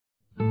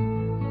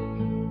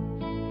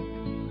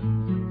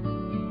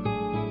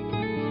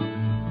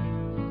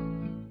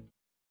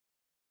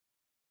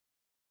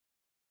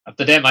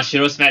After that,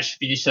 Mashiro's match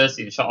finishes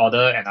in short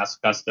order and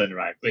Asuka's turn,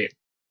 right? Wait,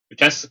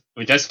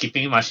 we're just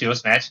skipping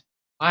Mashiro's match?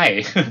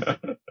 Why?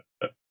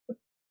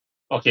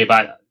 Okay,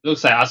 but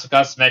looks like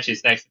Asuka's match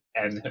is next,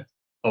 and her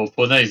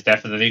opponent is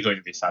definitely going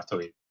to be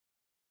Satoin.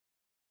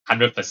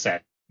 100%.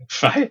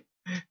 Right?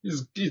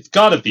 It's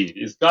gotta be.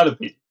 It's gotta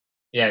be.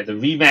 Yeah, the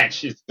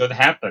rematch is gonna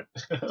happen.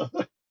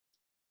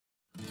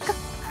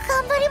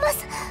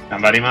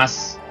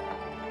 Ganbarimasu.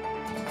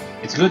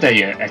 It's good that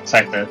you're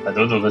excited, but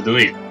don't overdo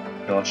it.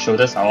 Your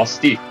shoulders are all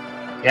stiff.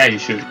 Yeah, you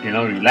should,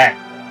 relax.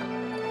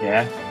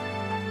 Yeah?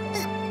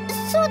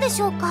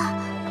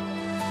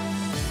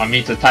 Want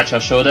me to touch your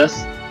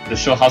shoulders? To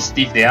show how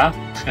stiff they are?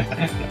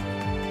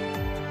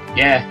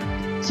 Yeah,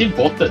 it's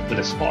important to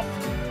the sport.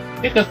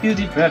 Take a few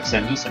deep breaths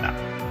and loosen up.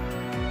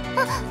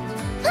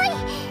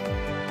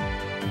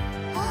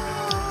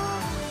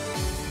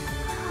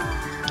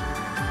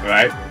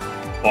 Right?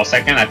 For a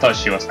second I thought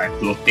she was like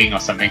floating or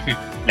something,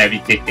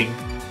 levitating.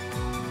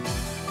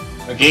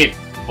 Again,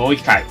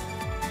 Moikai.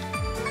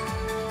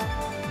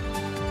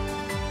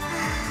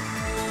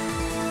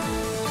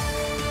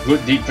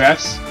 Good deep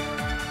breaths.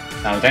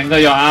 Now dangle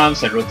your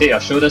arms and rotate your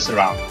shoulders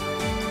around.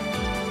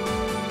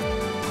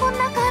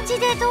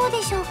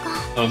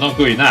 No, not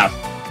good enough.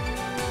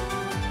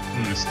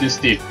 Still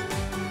stiff.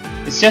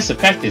 It's just a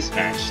practice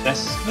match.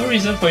 There's no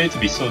reason for you to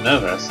be so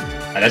nervous,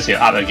 unless you're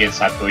up against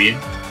Satoin.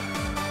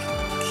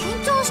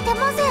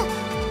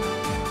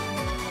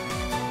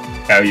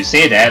 Well, you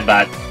say that,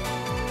 but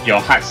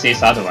your heart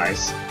says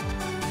otherwise.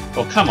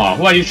 Oh, come on,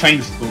 who are you trying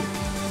to fool?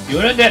 You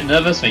weren't that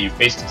nervous when you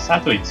faced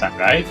Satoin-san,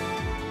 right?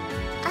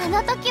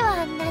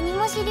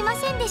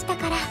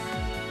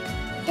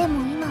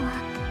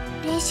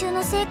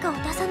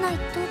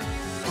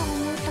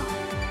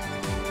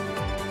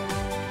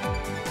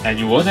 And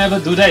you won't ever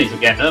do that if you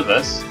get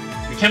nervous.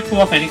 You can't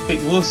pull off any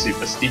quick moves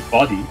with a stiff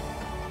body.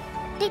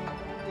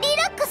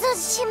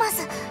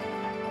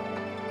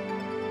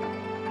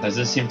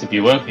 Doesn't seem to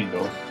be working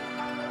though.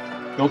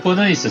 Your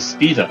opponent is a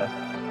speeder.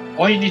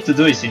 All you need to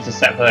do is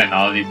intercept her and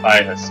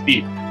nullify her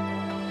speed.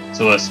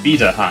 So a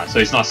speeder, huh? So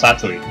it's not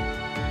Satoin.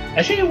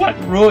 Actually, what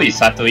role is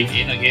Satoin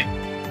in again?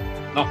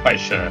 Not quite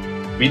sure.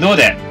 We know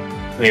that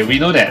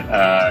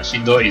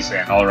Shindo is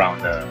an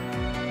all-rounder.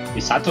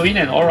 Is Satoin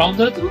an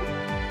all-rounder too?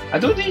 I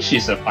don't think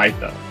she's a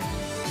fighter.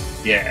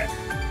 Yeah.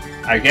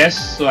 I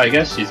guess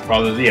she's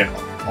probably an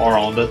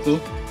all-rounder too.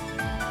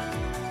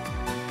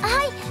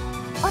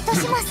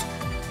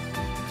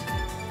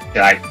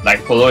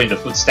 Like follow in the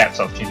footsteps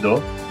of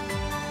Shindo.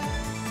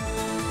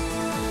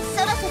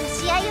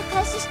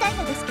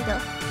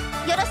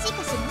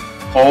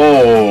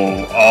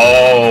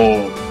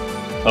 Oh,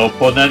 her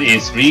opponent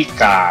is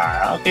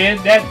Rika. Okay,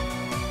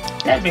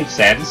 that makes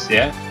sense,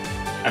 yeah.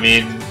 I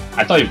mean,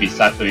 I thought it'd be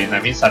Satoin.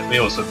 I mean, Satoin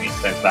also makes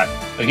sense, but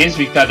against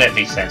Rika, that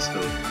makes sense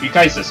too.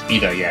 Rika is a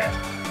speeder, yeah.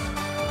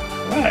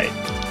 Right.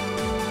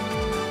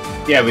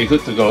 Yeah, we're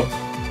good to go.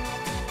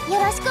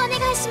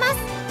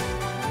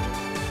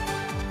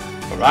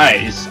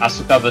 Alright, it's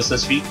Asuka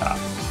versus Rika.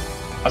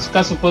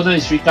 Asuka's opponent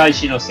is Rika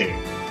Ishinose.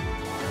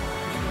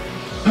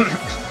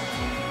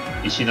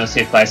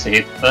 Ishinose flies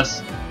ahead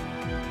first.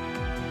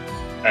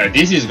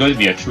 This is going to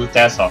be a true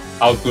test of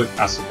how good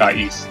Asuka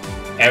is.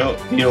 And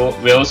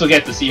we'll also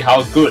get to see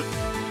how good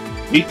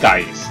Rika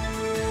is.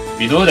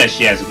 We know that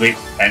she has great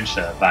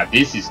potential, but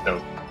this is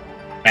the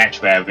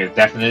match where we're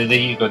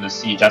definitely going to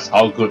see just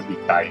how good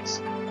Rika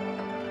is.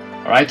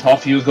 Alright,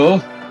 off you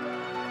go.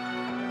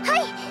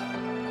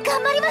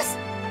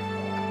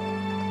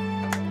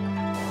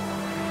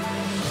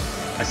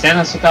 I send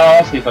Asuka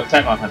off with a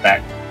clap on her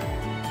back.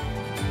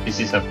 This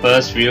is her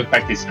first real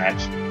practice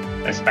match.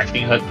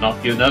 Expecting her to not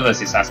feel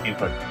nervous is asking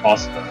for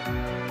impossible.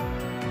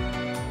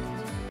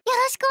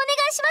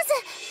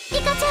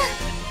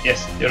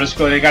 Yes,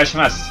 yoroshiku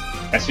onegaishimasu.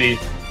 As we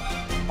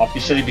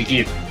officially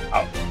begin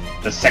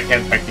the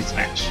second practice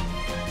match.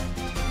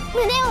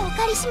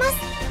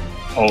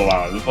 Oh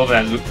wow, both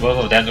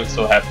of them look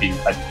so happy,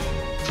 but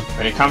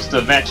when it comes to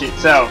the match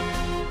itself,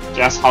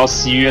 just how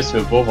serious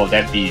will both of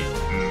them be?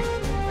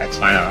 That's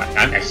fine,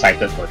 I'm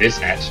excited for this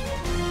match.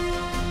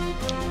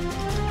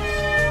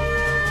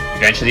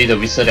 Eventually the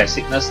whistle that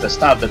signals the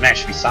start of the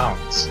match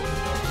resounds.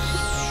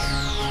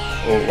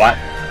 Oh, what?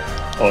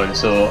 Oh,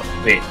 so,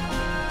 wait.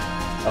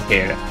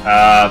 Okay,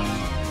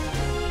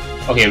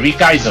 okay,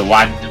 Rika is the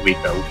one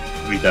with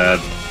the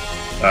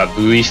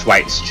bluish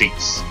white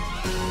streaks,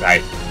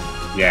 right?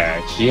 Yeah,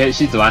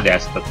 she's the one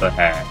that has purple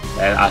hair,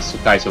 and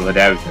Asuka is over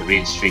there with the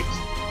red streaks.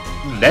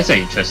 That's an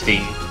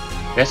interesting.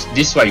 This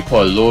is what you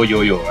call a low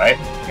yo-yo, right?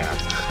 Yeah.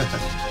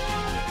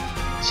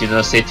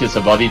 Shinose tilts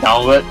her body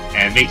downward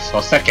and makes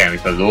for second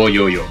with a low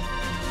yo-yo.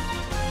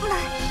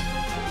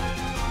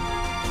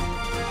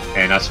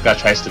 And Asuka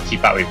tries to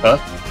keep up with her.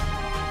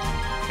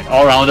 An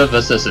all-rounder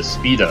versus a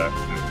speeder.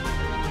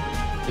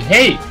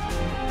 Hey!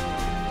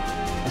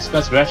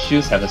 Asuka's graph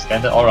shoes have a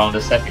standard all-rounder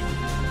setting.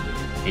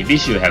 Maybe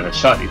she would have a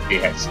shot if they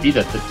had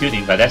speeder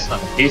tuning, but that's not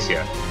the case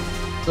here.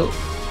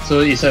 So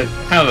it's a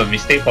kind of a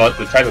mistake for her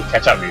to try to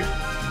catch up with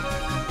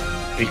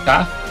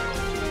Rika.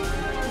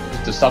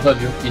 need to stop her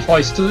before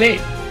it's too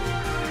late.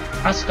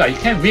 Asuka, you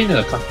can't win in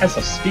a contest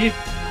of speed.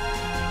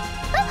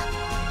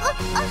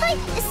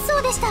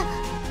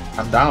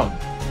 Calm down.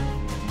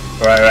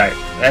 Right.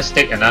 Let's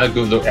take another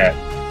good look at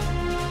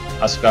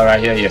Asuka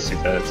right here. Yes, with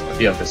a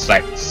bit of the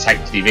side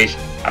cleavage.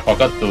 I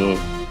forgot to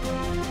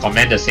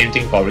comment the same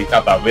thing for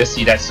Rika, but we'll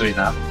see that soon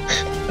enough.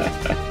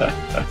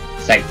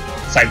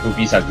 Side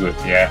boobies are good,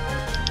 yeah.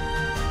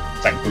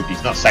 Side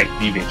boobies, not side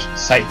cleavage.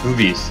 Side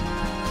boobies.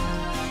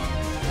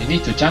 You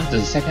need to jump to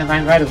the second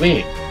line right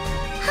away.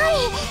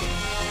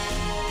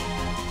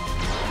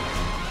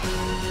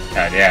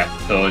 Yeah.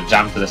 So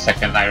jump to the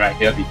second line right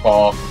here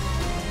before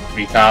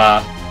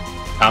Rika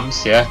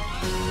comes here.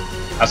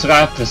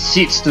 Asuka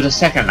proceeds to the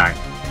second line.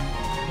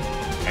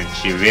 And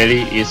she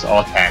really is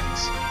all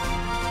hands.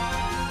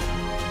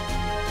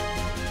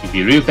 It'd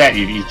be real bad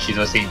if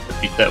Ichinose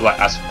interpreted what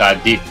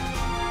Asuka did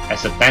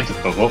as a plan to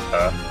provoke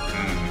her.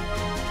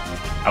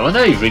 I wonder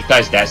if Rika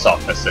is that sort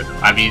of person.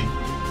 I mean,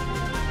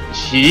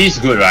 she is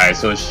good, right?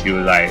 So she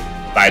would like,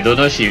 but I don't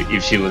know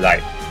if she would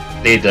like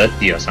play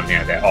dirty or something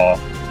like that, or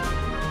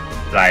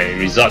like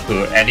resort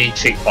to any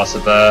trick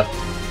possible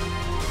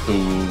to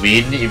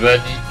win,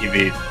 even if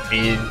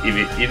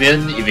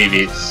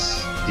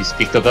it's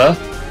despicable.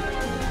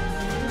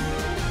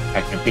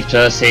 I can picture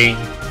her saying,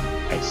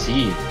 "I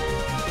see,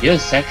 you're a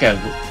second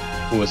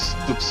who was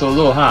stooped so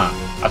low, huh?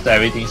 After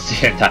everything's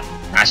said and done."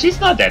 Nah, she's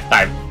not that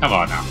type. Come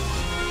on now.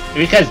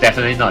 Rika is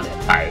definitely not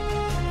that type.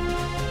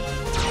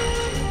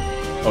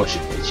 Oh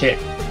shit.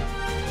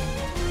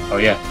 Oh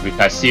yeah,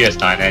 Rika is serious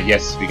now, and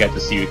yes, we get to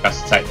see Rika's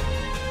side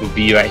to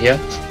be right here.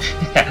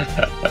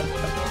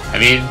 I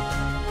mean,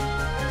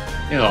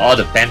 you know, all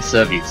the fan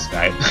service,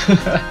 right?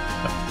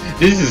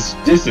 this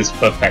is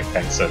perfect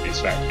fan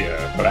service right here,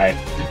 right?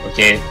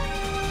 Okay,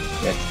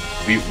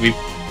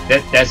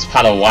 that's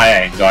part of why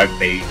I enjoy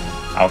playing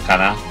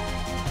Aokana.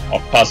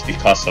 Of course,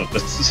 because of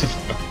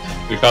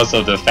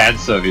the fan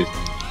service.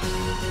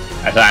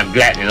 I'm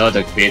glad, you know,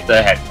 the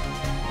creator had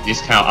this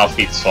kind of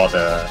outfits for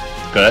the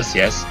girls.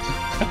 Yes.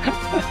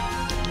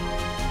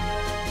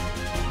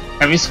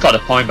 Having scored a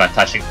point by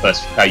touching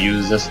first, Rika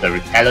uses the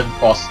repellent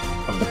force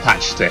from the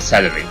touch to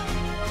accelerate.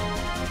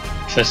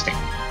 Interesting.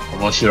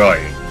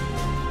 Omoshiroi.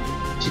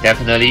 She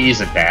definitely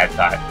isn't bad,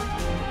 but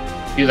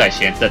I feel like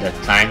she entered the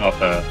climb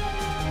of a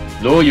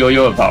low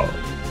yo-yo about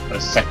a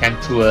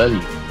second too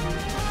early.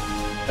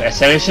 The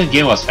acceleration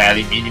gain was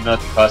fairly minimal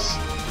because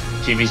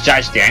she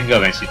misjudged the angle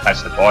when she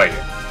touched the boy.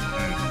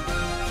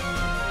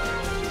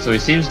 So it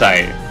seems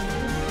like,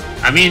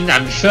 I mean,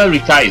 I'm sure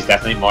Rika is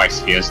definitely more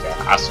experienced than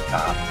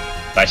Asuka,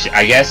 but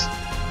I guess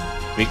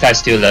Rika is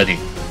still learning.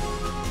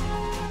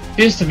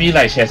 Feels to me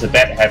like she has a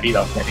bad habit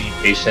of getting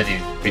impatient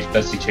in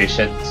critical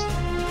situations.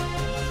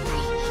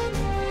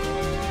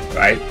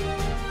 Right?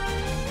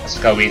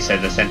 Asuka waits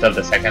at the center of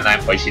the second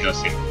line for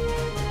Ichinose.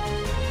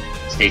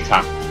 Stay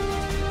calm.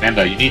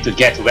 Remember, you need to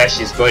get to where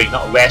she's going,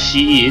 not where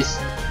she is.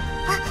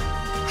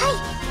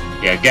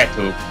 Yeah, get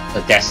to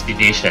her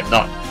destination,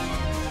 not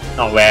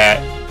where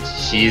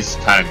she is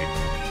currently.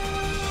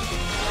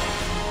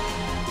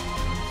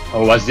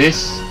 Oh, what's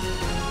this?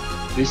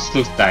 This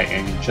looks like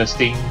an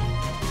interesting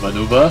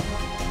maneuver.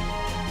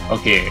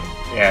 Okay,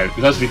 yeah,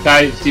 because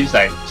Rika seems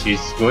like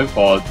she's going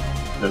for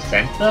the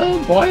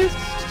center boys?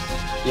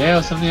 Yeah,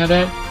 or something like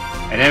that.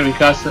 And then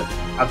Rika,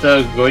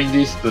 after going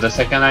this to the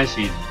second line,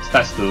 she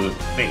starts to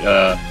make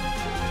a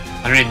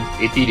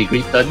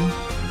 180-degree turn,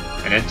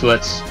 and then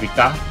towards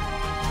Rika.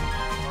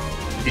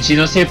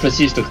 Ichinose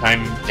proceeds to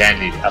climb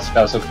gently.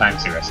 Asuka also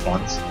climbs in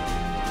response.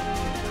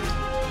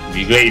 It'd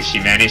be great if she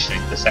managed to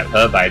intercept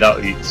her, but I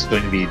doubt it's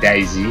going to be that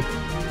easy.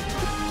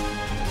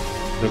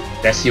 Look,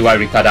 let's see what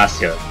Rika does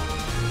here.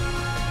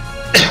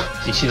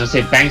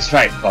 Ichinose bangs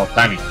right while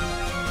climbing.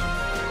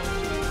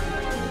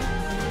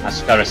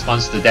 Asuka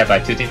responds to that by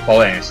tilting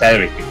forward and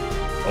accelerating.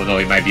 Oh no,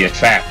 it might be a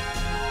trap.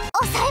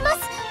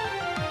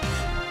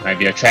 Might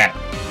be a trap.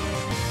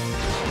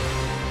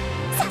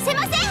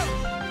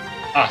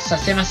 Ah,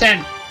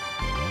 sasemasen!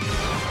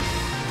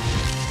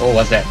 Oh,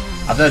 what's that?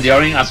 After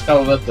luring Asuka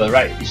over to the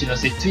right,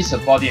 Ichinose twists her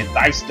body and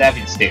dives left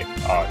instead.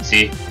 Oh,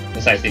 see?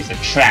 That's why it's a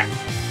trap.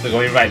 So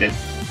going right, then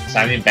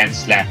suddenly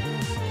bends left,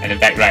 and then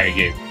back right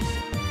again.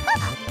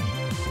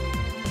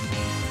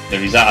 The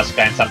result,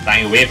 Asuka ends up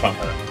flying away from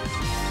her.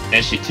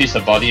 Then she twists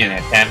her body in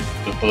an attempt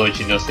to follow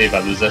Ichinose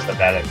but loses the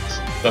balance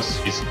because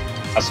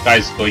Asuka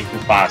is going too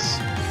fast.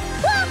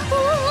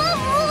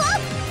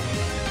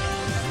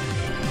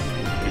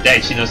 With that,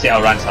 Ichinose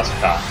outruns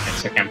Asuka at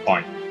second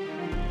point.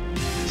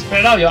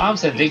 Spread out your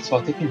arms and legs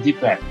while taking a deep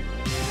breath.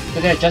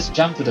 After that, just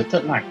jump to the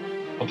third line.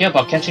 Forget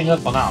about catching her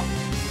for now.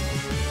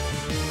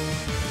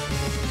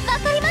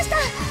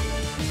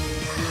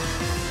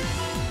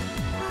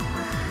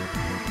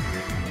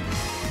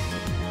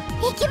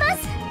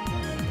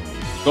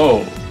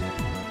 Go!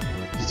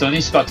 She's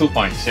only scored 2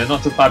 points. You're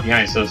not too far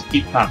behind, so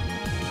keep calm.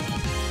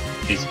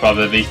 She's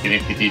probably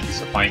feeling pretty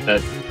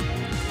disappointed.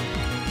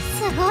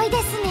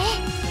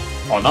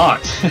 Or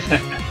not.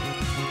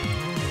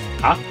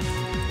 Huh?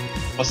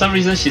 For some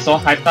reason she's all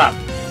hyped up.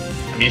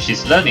 I means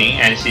she's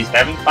learning and she's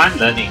having fun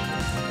learning.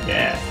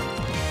 Yeah.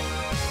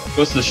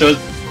 Goes to show.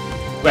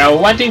 Well,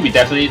 one thing we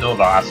definitely know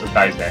about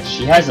Asuka is that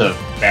she has a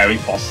very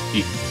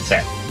positive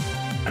set.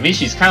 I mean,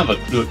 she's kind of a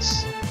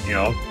klutz, you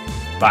know,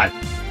 but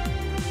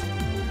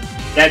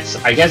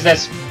I guess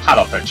that's part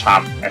of her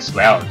charm as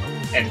well.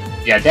 And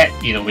yeah, that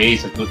in a way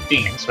is a good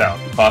thing as well,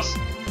 because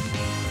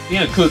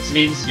being a klutz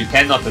means you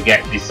tend not to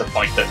get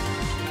disappointed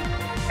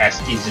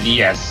as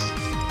easily as,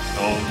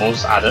 you know,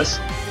 most others.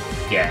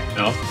 Yeah, you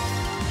know?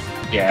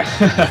 Yeah.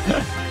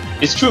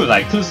 It's true,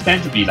 like klutz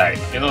tend to be like,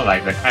 you know,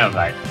 like the kind of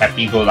like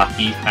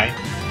happy-go-lucky kind.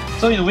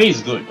 So in a way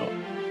it's good, you know?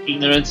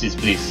 Ignorance is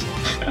bliss.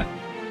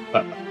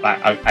 but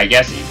I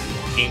guess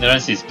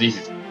ignorance is bliss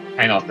is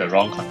kind of the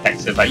wrong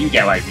context, but you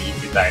get what I mean.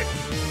 It's like,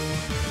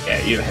 yeah,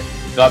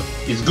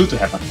 it's good to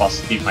have a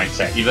positive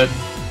mindset, even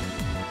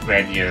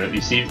when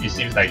it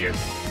seems like you're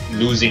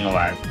losing or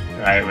what,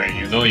 right? When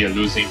you know you're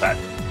losing, but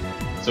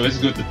it's always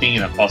good to think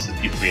in a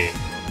positive way.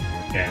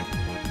 Yeah.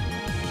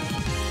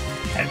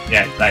 And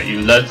yeah, like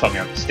you learn from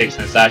your mistakes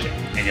and such,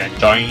 and you're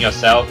enjoying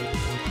yourself,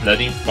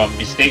 learning from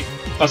mistakes.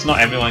 Of course, not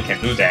everyone can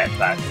do that,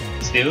 but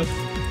still.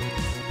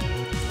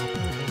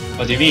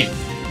 What do you mean?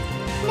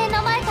 目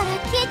の前から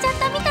消えちゃっ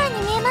たみたい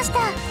に見えました。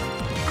あ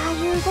あ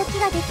いう動き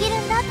ができる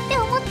んだって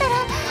思った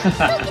ら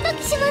ドキド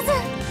キしま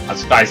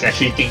す。Asuka is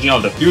actually thinking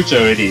of the future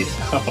already.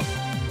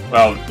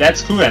 Well,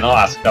 that's cool and all,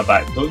 Asuka,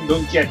 but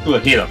don't get too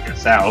ahead of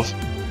yourself.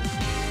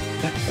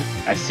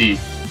 I see.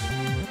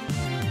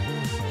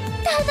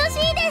 楽し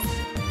いです。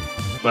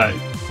 But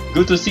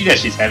good to see that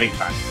she's having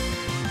fun.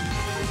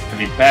 I'm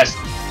impressed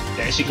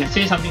that she can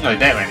say something like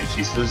that when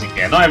she's losing.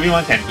 Yeah, not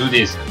everyone can do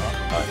this, you know?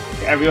 Not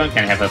everyone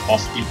can have a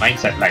positive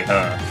mindset like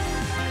her.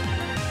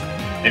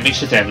 And make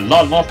sure to have a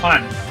lot more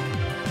fun.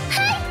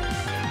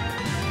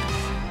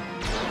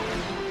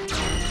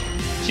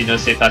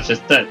 Shinose touches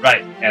third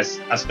right as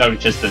Asuka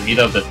reaches the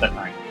middle of the third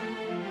line.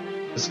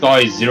 The score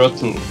is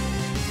 0-2.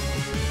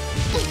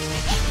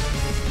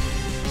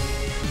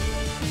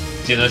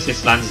 Shinose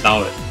slants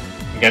downward.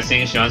 I'm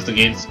guessing she wants to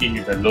gain speed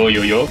with a low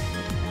yo-yo.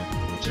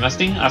 She must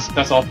think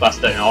Asuka's all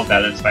flustered and all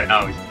balanced right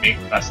now, which make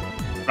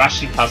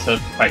rushing past her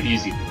quite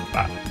easy.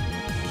 But,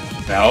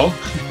 well,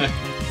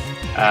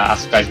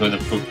 Asuka is going to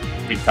prove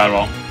Rika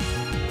wrong.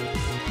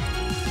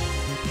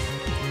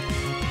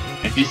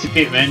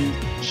 Anticipate when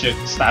she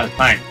should start her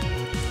time.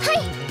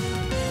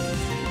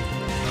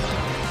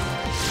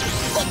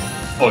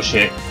 Oh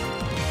shit.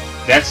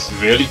 That's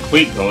really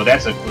quick though,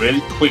 that's a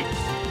really quick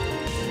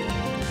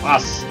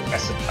pass.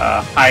 That's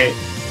a high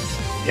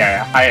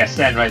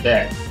ascent right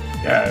there.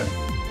 Yeah.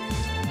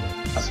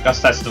 Asuka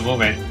starts the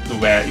movement to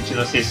where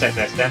Ichinose sets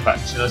the ascent, but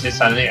Ichinose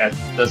suddenly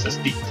does a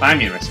steep climb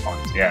in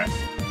response. Yeah.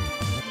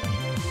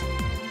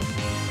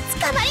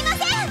 捕まりま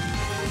せん。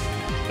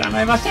捕ま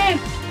りません。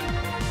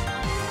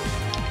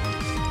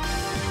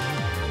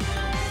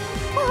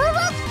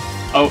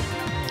Oh,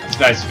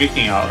 Asuka is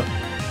freaking out.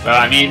 Well,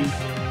 I mean,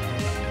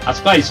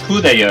 Asuka, it's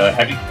cool that you're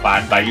having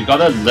fun, but you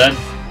gotta learn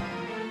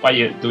what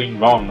you're doing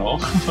wrong, no?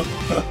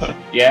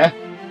 Yeah?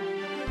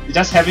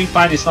 Just having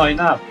fun is not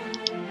enough.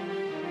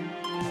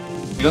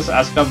 Because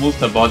Asuka moved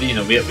her body in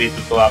a weird way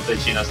to go after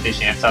Ichinose,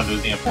 she ends up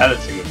losing her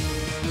balance again.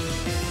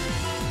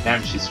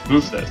 Damn, she's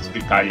ruthless,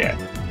 Rika, yeah.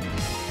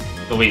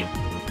 So wait,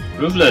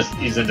 ruthless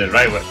isn't the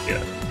right word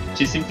here.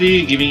 She's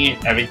simply giving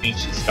it everything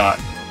she's got.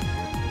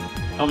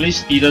 Normally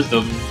speeders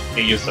don't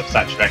make use of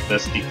such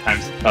reckless steep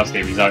climbs because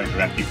they result in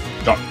rapid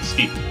drop in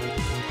speed,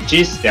 which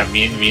is their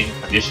main win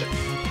condition.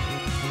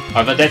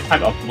 However, that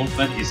type of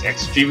movement is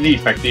extremely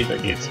effective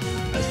against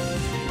speeders.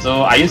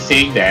 So are you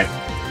saying that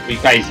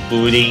Rika is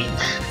bullying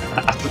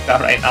Asuka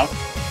right now?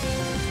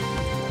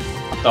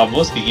 After all,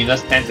 most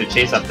beginners tend to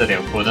chase after their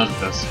opponent on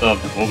the spur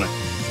of the moment,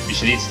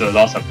 which leads to a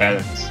loss of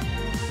balance.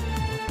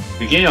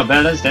 Regain your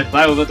balance, then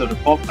fly over to the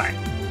fourth line.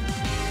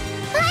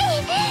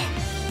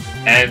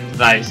 And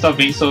like, stop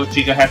being so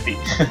trigger happy.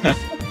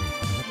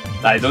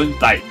 Like,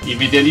 don't like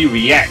immediately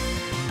react,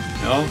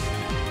 you know,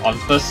 on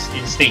first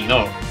instinct,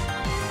 no.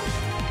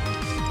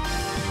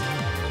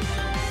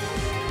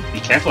 Be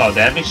careful out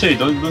there, make sure you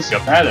don't lose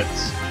your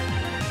balance.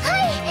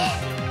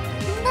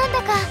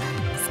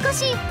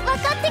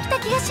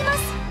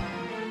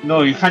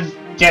 No, you can't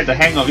get the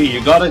hang of it,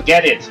 you gotta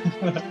get it.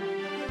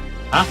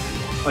 Huh?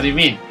 What do you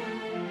mean?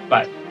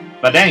 But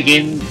then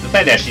again, the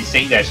fact that she's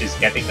saying that she's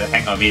getting the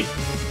hang of it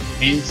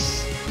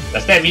means,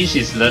 does that mean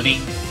she's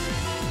learning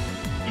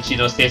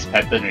Ichinose's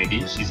pattern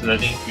already? She's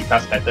learning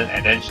Rika's pattern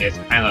and then she has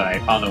kind of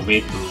like found a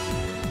way to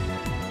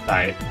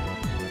like,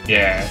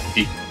 yeah,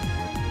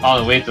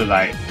 found a way to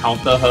like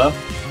counter her?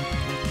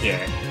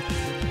 Yeah.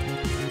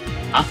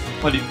 Huh?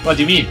 What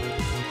do you mean?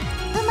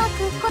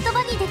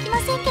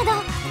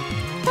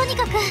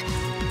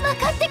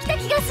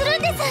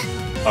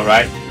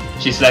 Alright,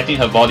 she's letting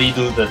her body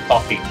do the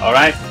talking,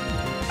 alright?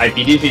 I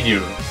believe in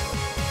you.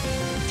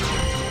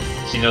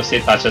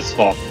 Ichinose touches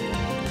 4.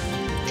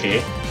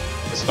 Okay,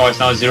 the score is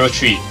now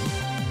 0-3.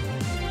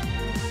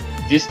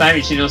 This time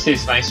Ichinose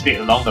is flying straight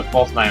along the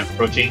 4th line,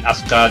 approaching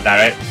Asuka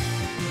direct.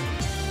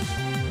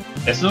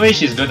 There's no way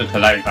she's going to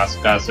collide with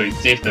Asuka, so it's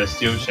safe to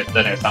assume she'll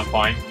turn at some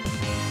point.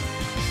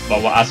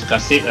 But what Asuka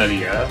said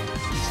earlier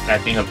is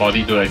letting her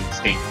body do her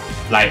instinct.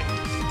 Like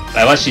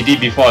what she did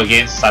before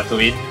against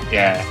Satoin,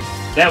 yeah.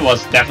 That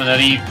was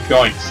definitely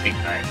pure instinct,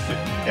 right?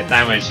 That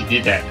time when she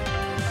did that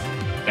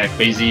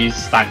crazy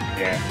stunt,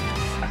 yeah.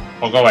 I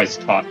forgot what it's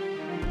called.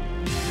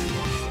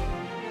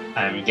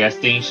 I'm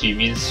guessing she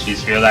means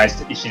she's realized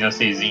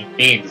Ichinose is in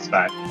pain,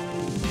 but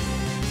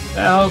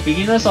well,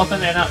 beginners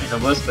often end up in a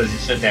worse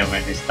position than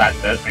when they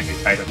started when they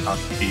try to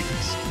counter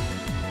things.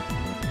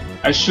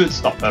 I should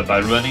stop her by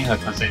ruining her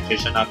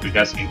concentration up to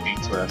just make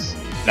things worse.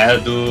 Let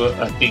her do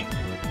a thing.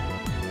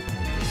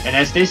 And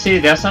as they say,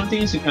 there are some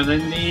things you can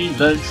only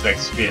learn through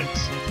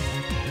experience.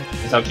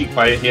 Guess I'll keep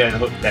quiet here and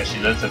hope that she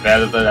learns a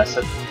valuable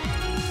lesson.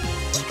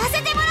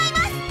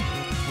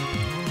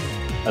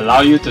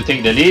 Allow you to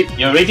take the lead?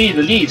 You're already in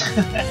the lead!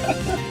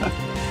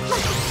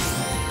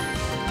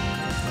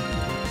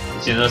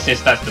 Ichinose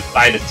starts to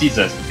fly the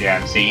scissors. Yeah,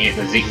 I'm saying it,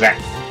 the zigzag.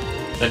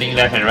 Turning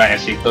left and right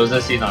as she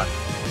closes in on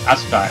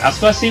Asuka.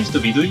 Asuka seems to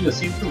be doing the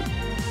same too.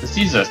 The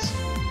scissors.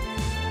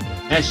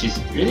 And she's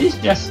really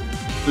just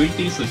doing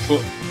things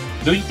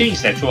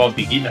that throw off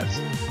beginners.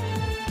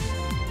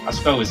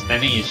 Asuka, who is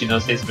standing in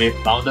Ichinose's way,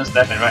 flounders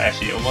left and right as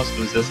she almost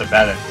loses her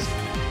balance.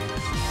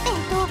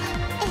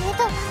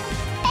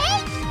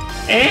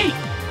 Hey!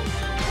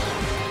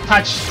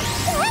 Touch!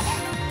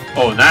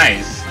 Oh,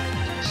 nice!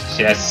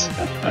 Yes.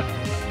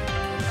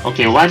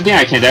 Okay, one thing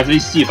I can definitely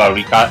see about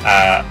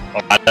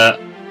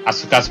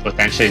Asuka's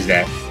potential is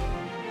that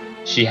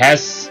she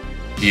has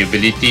the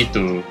ability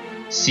to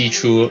see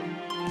through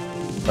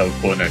her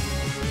opponent.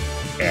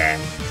 Yeah.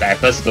 So at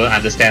first don't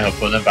understand her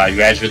opponent, but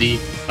gradually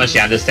once she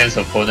understands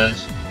her opponent,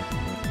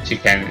 she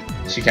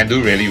can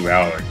do really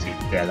well.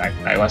 Yeah,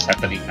 like what's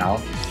happening now.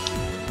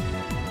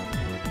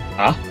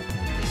 Huh?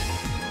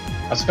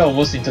 Asuka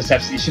almost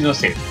intercepts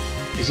Ichinose.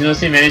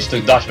 Ichinose managed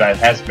to dodge but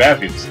has breath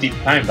with steep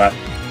climb, but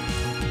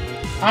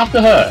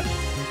after her!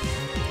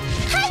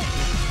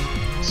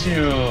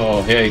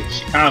 Oh, here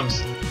she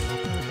comes!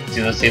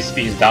 Ichinose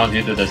speeds down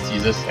due to the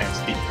scissors and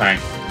steep climb.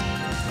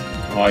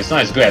 Oh, it's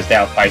not as good as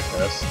that of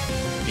fighters.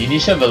 The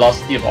initial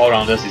velocity of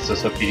all-rounders is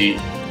also pretty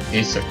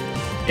decent.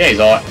 Yeah, it's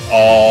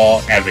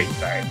all average,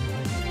 right?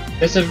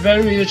 There's a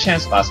very real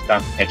chance of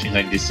Asuka catching her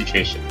in this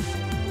situation.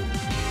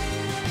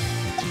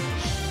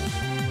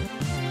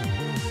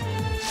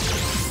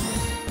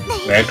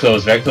 Very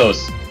close, very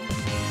close.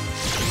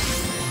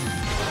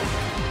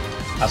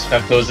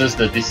 Asuka closes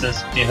the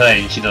distance between her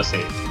and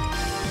Ichinose.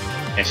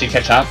 Can she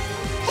catch up?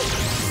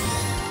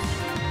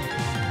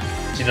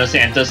 Ichinose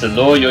enters a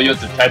low yo-yo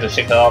to try to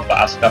shake her off, but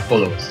Asuka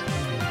follows.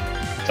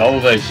 It's all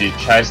over if she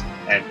tries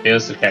and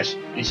fails to catch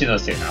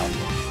Ichinose now.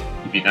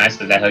 It'd be nice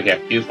to let her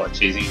get feel for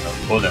chasing her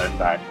opponent,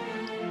 but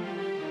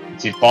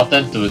it's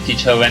important to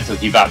teach her when to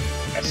give up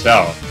as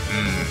well.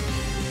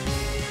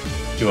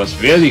 She was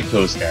really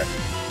close there.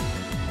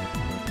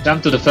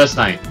 Jump to the first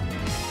line.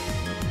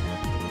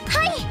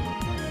 Hi.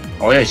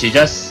 Oh yeah, she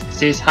just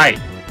says hi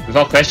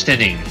without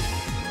questioning.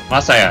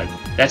 Masaya,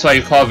 that's what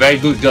you call a very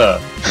good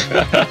girl.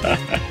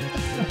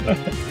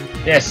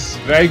 Yes,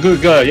 very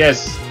good girl,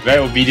 yes, very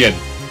obedient.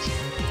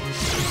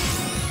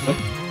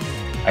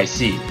 I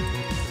see.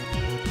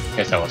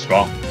 Guess I was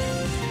wrong.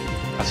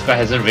 Asuka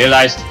hasn't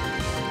realized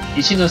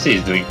Ichinose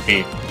is doing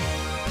pain.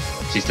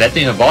 She's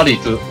letting her body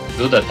to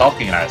do the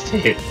talking, I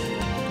said.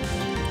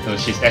 So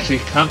she's actually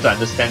come to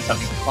understand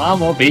something far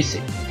more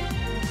basic,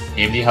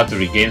 namely how to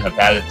regain her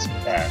balance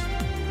with that.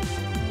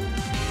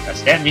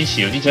 Does that mean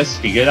she only just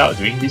figured out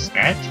during this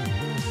match?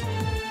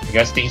 I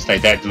guess things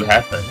like that do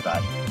happen,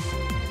 but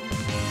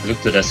look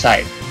to the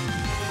side.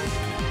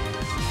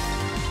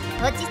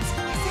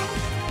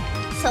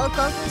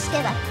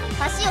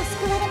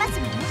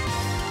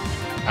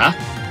 Huh?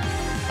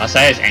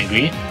 Masaya is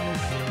angry?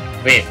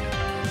 Wait,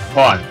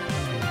 hold on.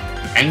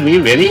 Angry,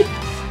 really?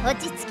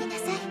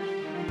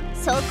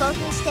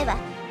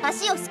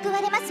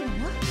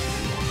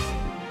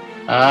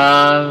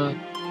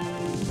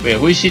 Wait,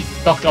 who is she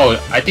talking?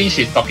 Oh, I think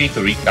she's talking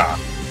to Rika.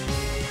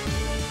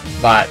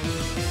 But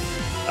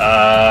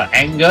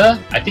anger?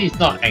 I think it's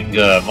not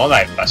anger, more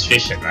like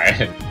frustration,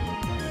 right?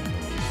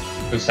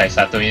 Looks like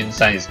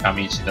Satoin-san is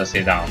coming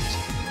Ichinose down.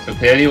 So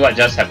clearly what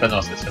just happened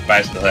was a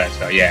surprise to her as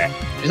well. Yeah,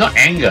 it's not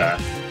anger.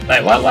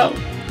 Like what?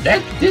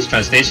 This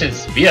translation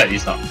is weird.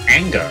 It's not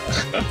anger.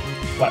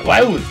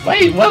 Why would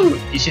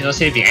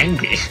Ichinose be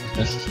angry?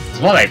 It's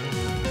more like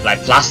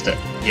flustered.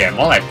 Yeah,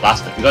 more like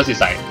flustered because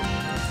it's like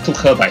took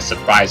her by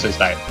surprise. So it's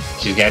like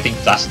she's getting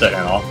flustered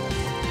and all.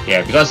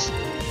 Yeah, because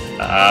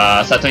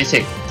Satoin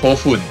said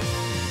Kofun,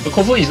 but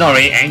Kofun is not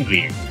really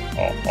angry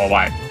or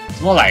what.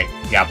 It's more like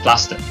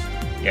flustered.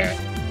 Yeah,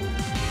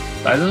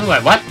 but I don't know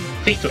what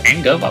click to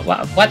anger.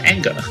 What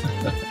anger?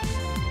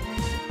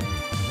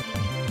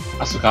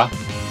 Asuka,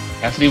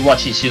 carefully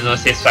watch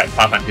Ichinose's right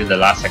path until the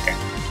last second.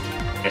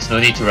 There's no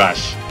need to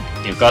rush.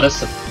 You've got to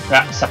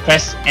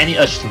suppress any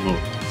urge to move.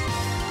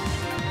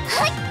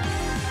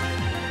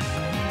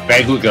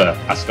 Very good girl,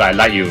 Asuka, I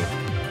like you.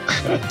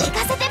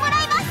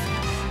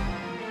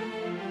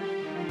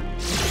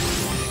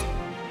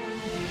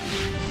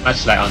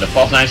 Much like on the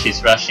 4th line,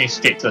 she's rushing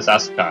straight towards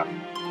Asuka.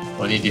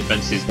 Only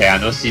difference is there are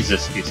no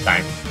scissors this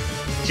time.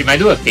 She might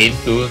do a feint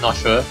too, not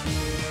sure.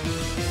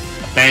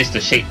 The plan is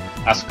to shake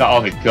Asuka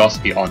off with pure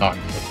speed or not.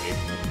 Okay.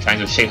 Trying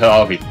to shake her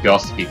off with pure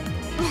speed.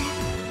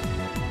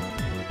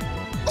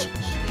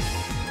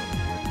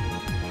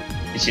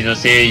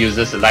 Ichinose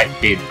uses a light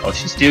feint, or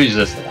she still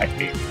uses a light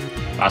feint.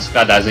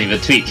 Asuka doesn't even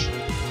twitch.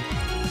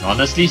 I'm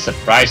honestly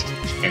surprised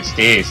she can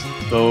stay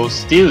so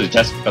still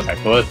just because I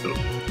told her to.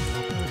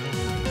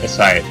 That's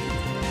why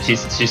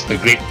she's the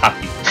great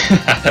puppy.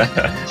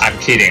 I'm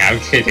kidding.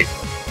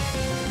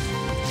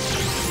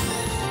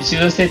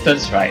 Ichinose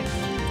turns right.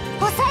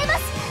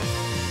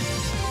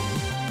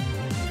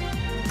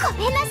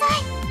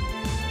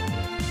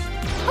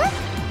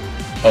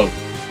 Oh.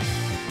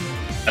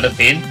 Another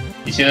feint.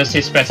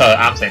 Ichinose spreads out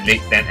her arms and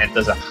legs, then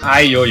enters a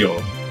high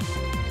yo-yo.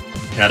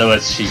 In other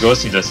words, she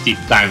goes into a steep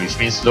climb, which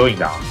means slowing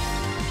down.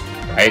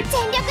 Right?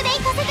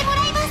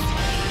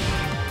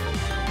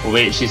 Oh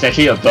wait, she's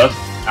actually above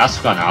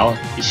Asuka now.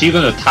 Is she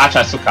going to touch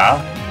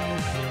Asuka?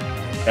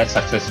 That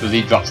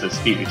successfully drops the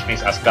speed, which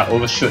makes Asuka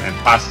overshoot and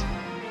pass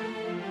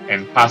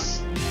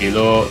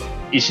below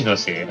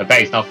Ichinose. Her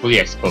back is now fully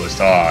exposed.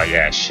 Oh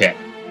yeah, shit.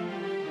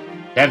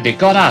 Damn, they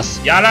got us!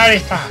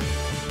 Yararita!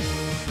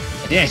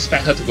 I didn't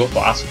expect her to go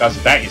for Asuka's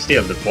back instead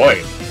of the boy.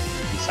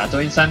 Did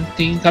Satoin-san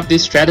think up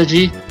this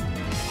strategy?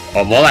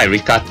 Or more like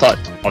Rika thought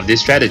of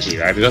this strategy,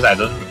 right? Because I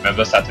don't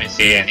remember Satoin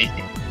saying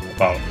anything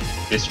about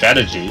this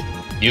strategy,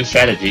 new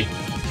strategy.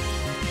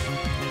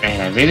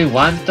 And I really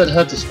wanted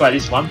her to score at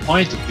least 1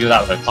 point to build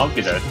up her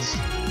confidence.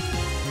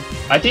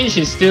 I think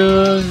she's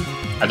still...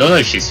 I don't know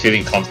if she's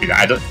feeling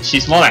confident.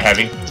 She's more like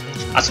having...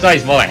 Asuka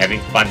is more like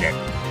having fun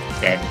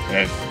than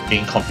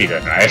being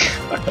confident, right?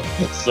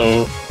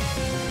 So...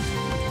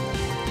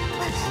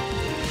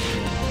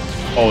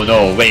 Oh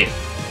no, wait.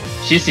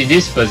 She's in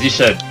this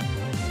position.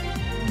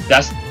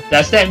 Does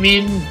that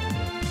mean...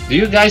 Do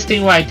you guys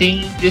think what I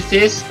think this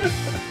is?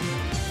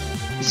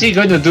 Is she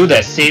going to do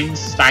that same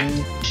stun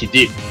she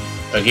did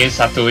against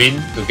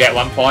Satoin to get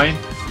 1 point?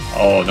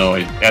 Oh no,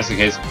 if that's the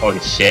case, holy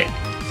shit.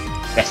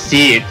 Let's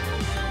see it.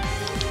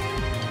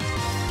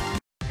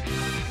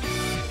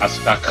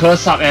 Asuka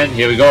curse up and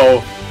here we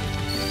go.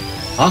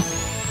 Huh?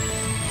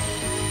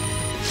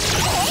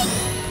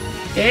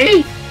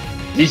 Hey!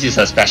 This is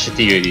her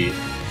specialty already.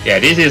 Yeah,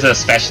 this is a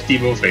specialty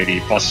move already,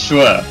 for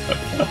sure.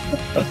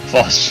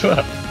 For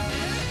sure.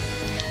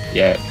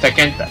 Yeah,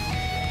 second...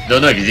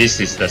 Don't know if this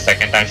is the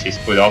second time she's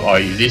put off or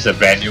is this a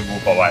brand new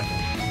move or what.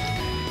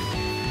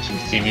 She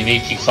seemingly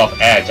kicks off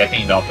air,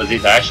 jetting in the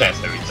opposite direction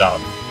as a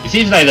result. It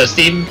seems like the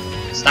same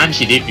stun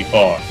she did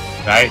before,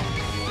 right?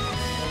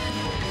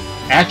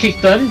 Air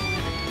kick turn?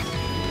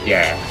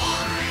 Yeah.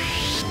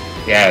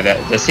 Yeah,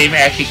 the same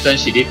air kick turn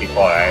she did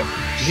before, right?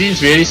 She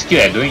seems really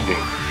skilled at doing this.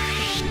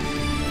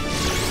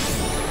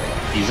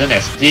 Isn't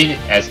as clean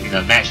as in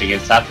a match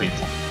against Satoin.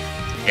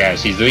 Yeah,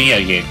 she's doing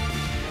it again.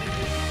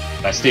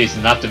 But still it's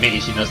enough to make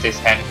Ichinose's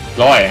hand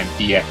claw at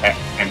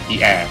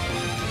empty air.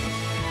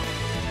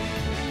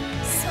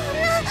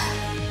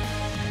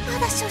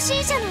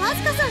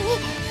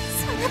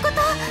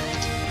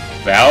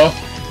 Well,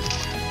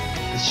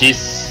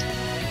 she's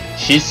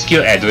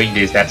skilled at doing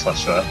this, that's for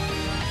sure.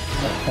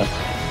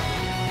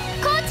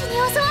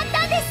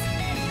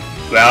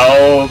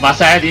 Well,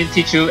 Masaya didn't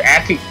teach you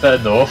air kick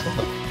turn though.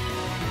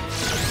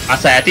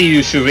 Masaya, I think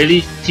you should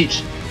really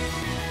teach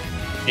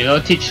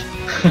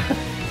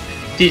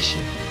teach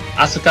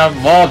Asuka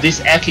more of this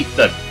air kick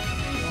turn.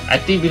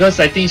 Because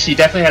I think she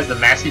definitely has the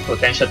massive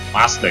potential to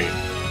master it,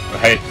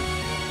 right?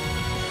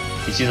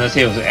 Ichinose,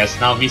 as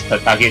now missed her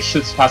target,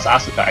 shoots past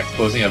Asuka,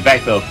 exposing her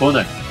back to her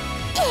opponent.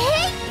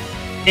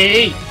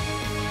 Hey!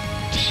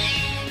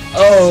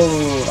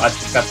 Oh!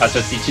 Asuka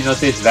touches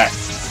Ichinose's back.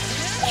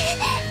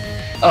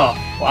 Oh,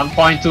 1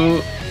 point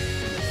to...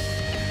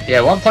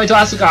 Yeah, 1 point to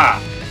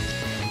Asuka!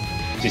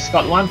 She's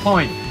got 1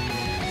 point.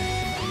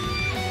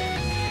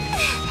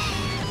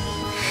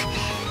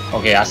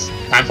 Okay,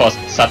 time for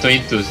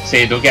Satoin to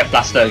say don't get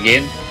plastered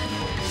again.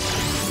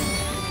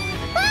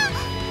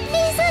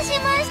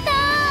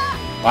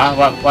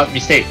 What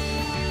mistake?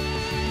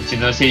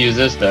 Ichinose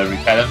uses the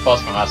repellent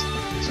force from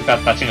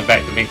Asuka touching her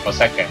back to make for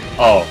second.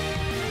 Oh.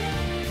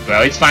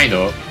 Well, it's fine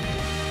though.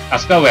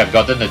 Asuka would have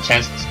gotten the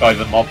chance to score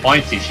even more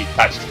points if she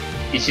touched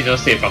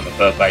Ichinose from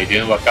above, but it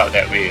didn't work out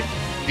that way. It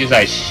seems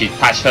like she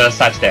touched her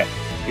such that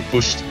it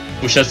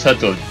pushes her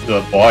to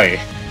a boy.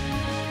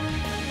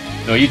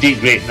 No, you did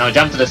great. Now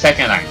jump to the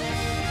second line.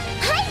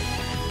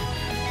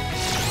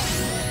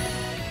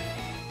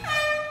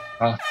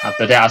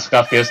 After that,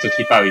 Asuka fails to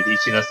keep up with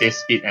Ichinose's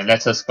speed and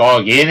lets her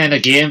score again and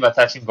again, but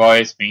touching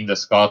boys, bringing the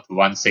score to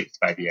 1-6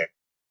 by the end.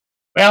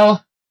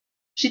 Well,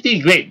 she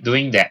did great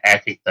doing that air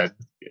kick turn.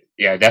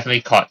 Yeah,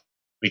 definitely caught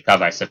Rika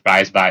by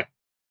surprise, but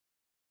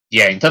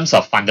yeah, in terms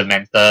of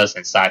fundamentals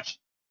and such,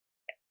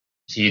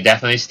 she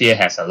definitely still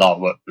has a lot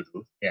of work to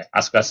do. Yeah,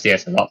 Asuka still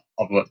has a lot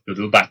of work to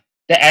do, but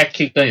the air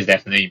kick turn is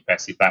definitely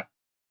impressive, but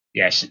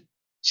yeah,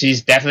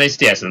 she's definitely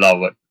still has a lot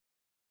of work.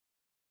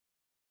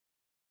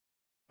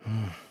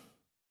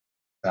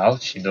 Well,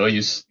 Shindo,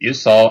 you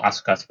saw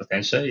Asuka's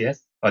potential,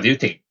 yes? What do you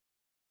think?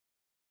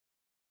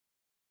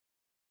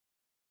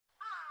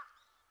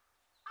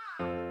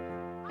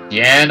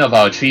 The end of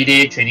our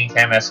 3-day training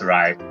camp has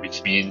arrived,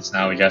 which means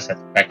now we just have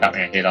to pack up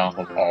and head on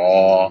home.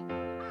 Oh,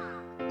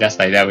 just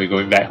like that, we're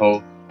going back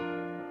home.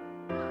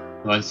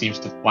 No one seems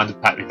to want to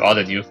part with all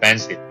the new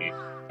friends they've made.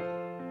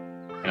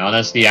 And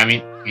honestly, I'm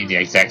in the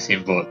exact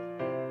same boat.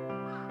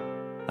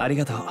 あり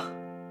がとう。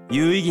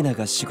有意義な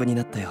合宿に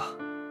なったよ。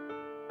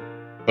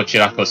こち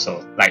らこ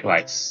そ,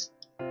 likewise.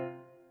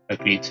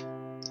 Agreed.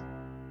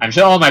 I'm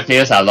sure all my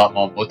players are a lot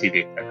more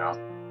motivated now.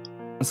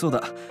 そう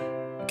だ。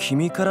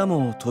君から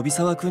も飛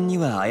沢君に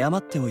は謝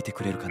っておいて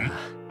くれるかな。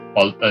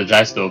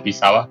Apologize to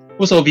Obisawa?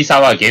 Who's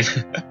Obisawa again?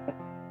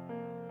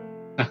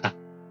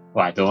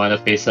 Well, I don't want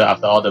to face her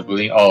after all the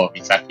bullying. Oh,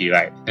 Misaki,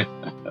 right?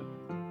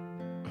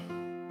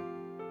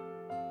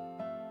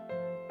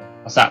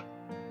 What's up?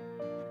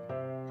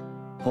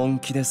 本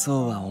気で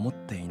そうは思っ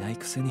ていない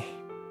くせに。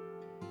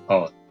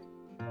Oh.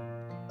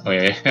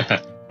 Okay.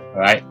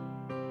 Alright.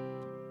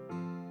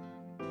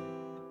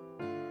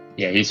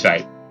 Yeah, he's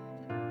right.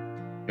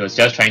 He was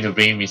just trying to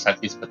bring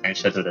Misaki's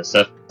potential to the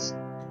surface.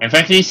 And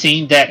frankly,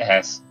 seeing that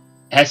has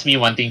me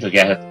wanting to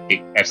get her to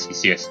take FC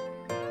seriously.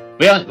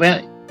 We're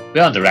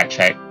on the right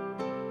track.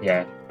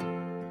 Yeah.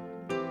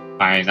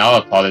 Fine, I'll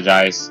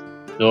apologize.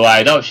 Though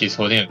I doubt she's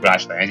holding a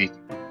grudge for anything.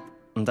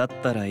 だっ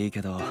たらいい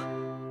けど、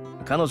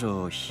彼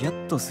女ヒヤ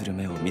ッとする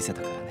目を見せ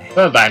たからね。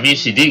Well, but I mean,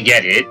 she did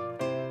get it.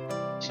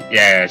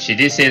 She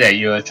did say that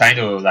you were trying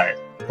to like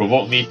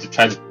provoke me to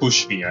try to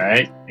push me,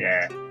 right?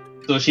 Yeah.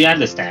 So she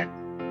understands.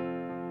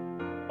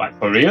 But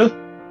for real?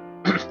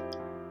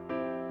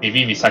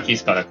 Maybe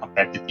Misaki's got a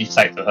competitive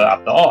side to her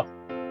after all.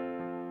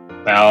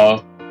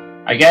 Well,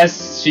 I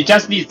guess she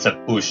just needs a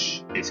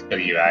push,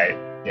 basically, right?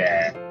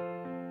 Yeah.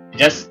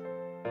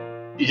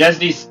 She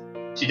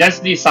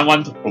just needs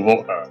someone to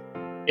provoke her.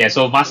 Yeah,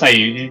 so Masa,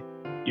 if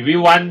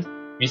you want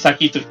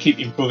Misaki to keep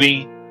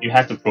improving, you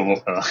have to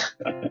provoke her.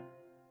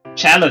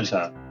 Challenge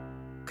her.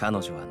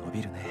 彼女は伸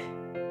びるね。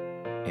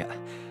いや、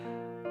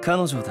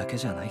彼女だけ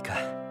じゃないか。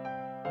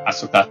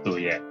Asuka too,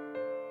 yeah.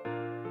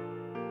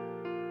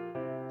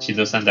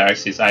 Shindo-san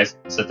directs his eyes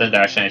in a certain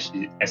direction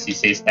as he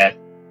says that.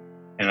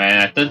 And when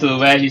I turn to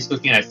where he's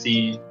looking, I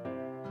see...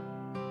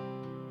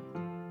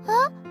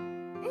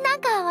 な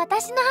んか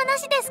私の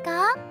話です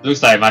か?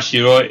 Looks like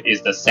Mashiro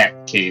is the sad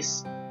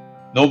case.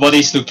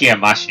 Nobody's looking at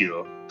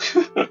Mashiro.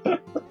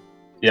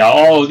 They are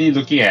all only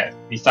looking at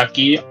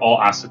Misaki or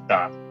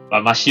Asuka.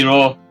 But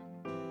Mashiro,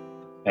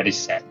 that is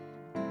sad.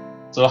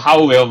 So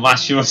how will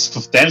Mashiro's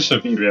potential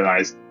be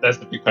realized? That's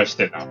the big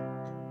question now.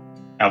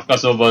 And of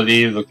course,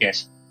 nobody looking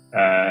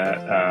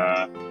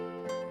at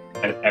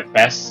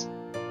best.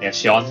 Yeah,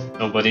 Sean.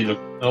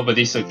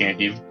 Nobody's looking at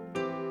him.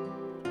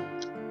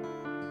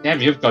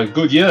 Damn, you've got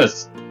good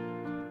ears.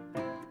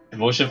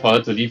 Emotion for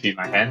her to leave in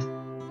my hand.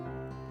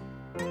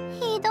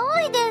 ひど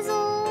いです。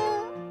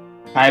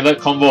Private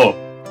combo.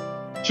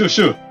 Shoo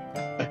shoo.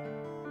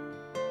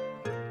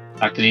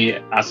 Luckily,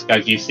 Asuka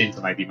gives in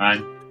to my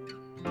demand.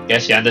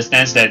 Guess she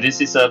understands that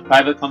this is a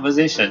private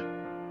conversation.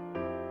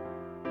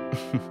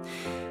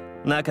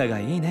 仲が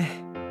いいね。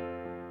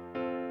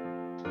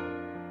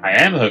I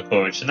am her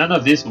coach. None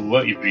of this would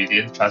work if we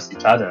didn't trust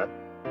each other.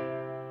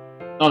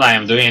 Not like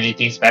I'm doing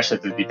anything special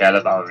to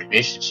develop our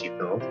relationship,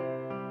 though.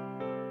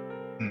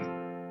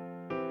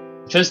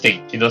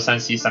 Interesting. Shindo-san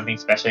sees something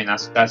special in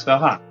Asuka as well,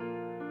 huh?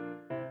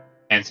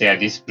 Can't say I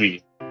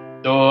disagree.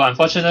 Though,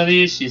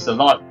 unfortunately, she's a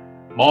lot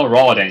more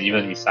raw than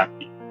even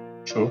Misaki.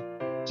 True.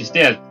 She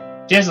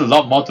has a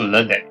lot more to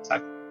learn than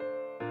Misaki.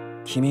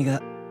 君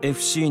が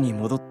FC に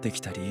戻ってき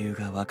た理由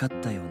が分かっ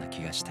たような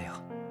気がしたよ。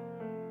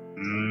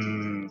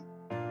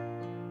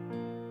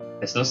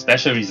There's no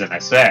special reason, I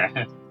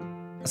swear.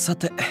 さ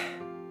て、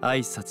挨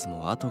拶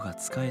も後が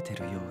使えて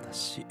るようだ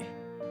し。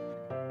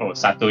Oh,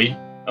 Satoin?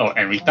 Oh,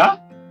 and Rika?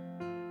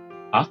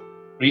 Huh?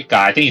 Rika,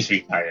 I think it's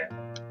Rika, yeah.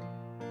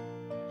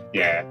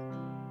 Yeah.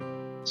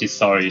 She's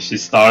sorry.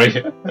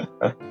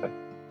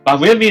 But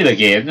we'll meet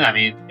again. I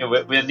mean,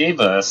 we're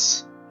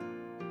neighbors.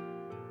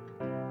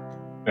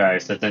 Well, I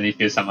certainly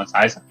feel someone's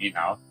eyes on me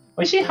now.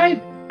 Why is she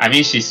hiding? I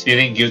mean, she's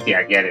feeling guilty,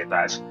 I get it,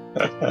 but...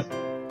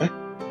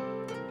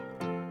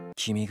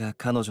 君が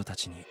彼女た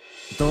ちに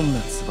どん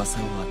な翼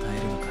を与え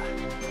るのか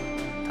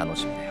楽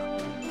しみだよ。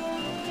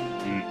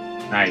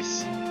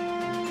Nice.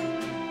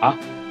 Huh?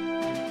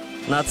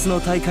 夏の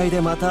大会で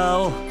また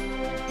会おう。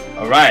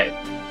Alright.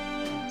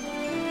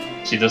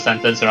 Shindo-san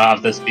turns around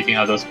after spitting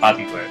out those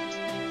parting words.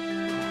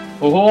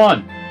 Oh, hold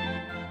on.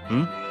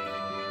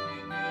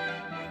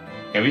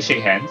 Can we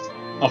shake hands?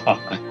 Of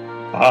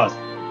course.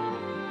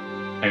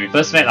 When we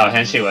first met, our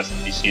handshake was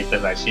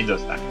initiated by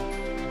Shindo-san.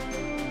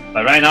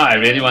 But right now, I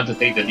really want to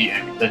take the lead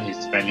and return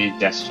his friendly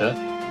gesture.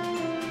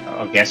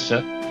 Or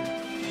gesture.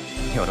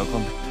 喜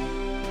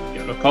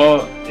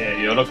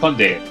ん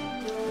で.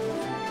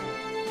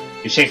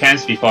 You shake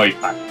hands before you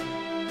part.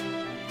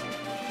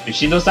 If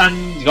Shindo-san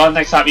got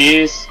next up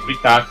is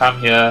Rika, come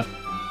here.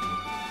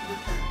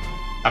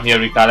 Come here,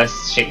 Rika,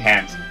 let's shake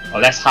hands. Or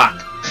let's hug.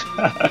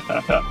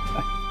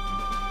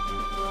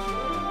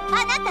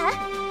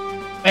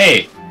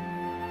 Hey!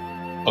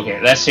 Okay,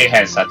 let's shake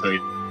hands, Satoin.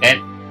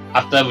 Then,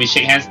 after we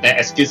shake hands, then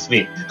excuse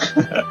me.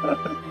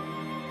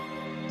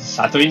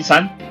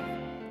 Satoin-san?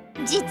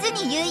 実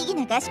に有意義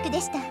な合宿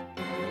でした。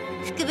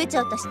副部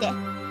長として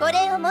お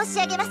礼を申し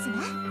上げますわ。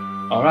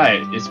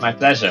Alright, it's my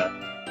pleasure.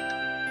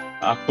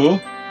 Cool.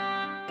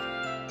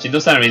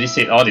 Chindo-san already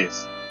said all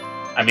this.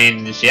 I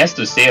mean, she has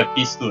to say a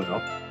piece too,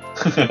 no?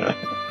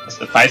 As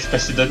the vice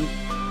president.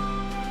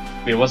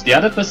 Wait, was the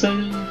other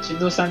person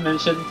Chindo-san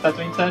mentioned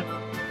Satoin-san?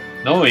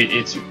 No, it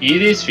is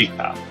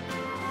Rika.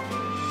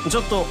 ち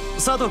ょっと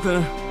佐藤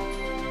君。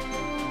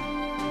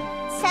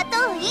佐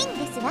藤いいん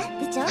ですわ、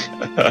部長。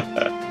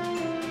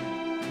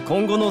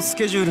今後のス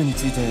ケジュールに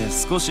ついて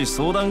少し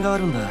相談があ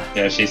るんだ。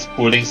Yeah, she's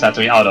pulling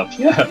Satoin out of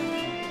here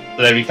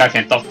so that Rika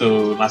can talk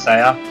to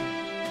Masaya.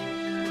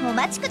 お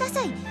待ちくだ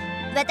さい。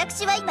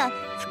私は今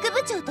副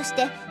部長とし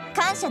て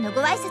感謝の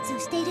ご挨拶を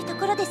していると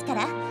ころですか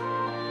ら。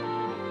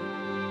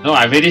No,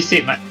 I already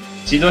said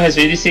Chindo has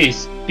already said,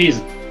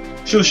 please,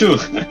 shoo shoo.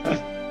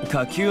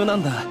 下級な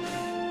んだ。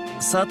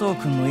佐藤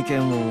君の意見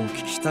を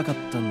聞きたかっ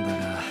たんだ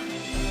が。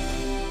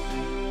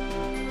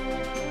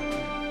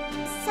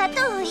佐藤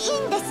いい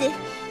んです。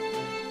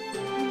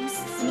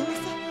すみませ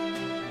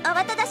ん。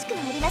慌ただしくは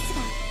あります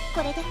が、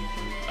これで。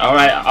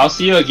Alright, I'll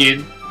see you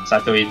again,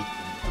 Satoin.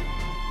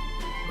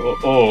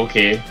 Oh,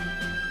 okay.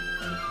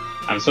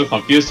 I'm so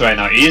confused right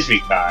now. It is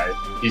Rika.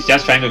 He's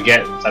just trying to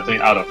get Satoin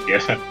out of here.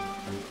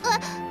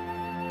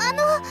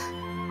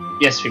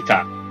 Yes,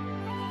 Rika.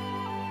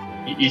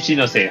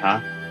 Ichinose, huh?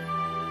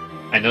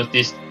 I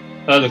noticed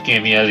her looking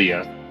at me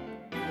earlier.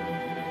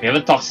 We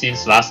haven't talked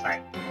since last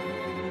night.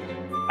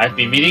 I've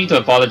been meaning to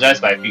apologize,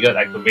 but I figured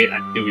I could wait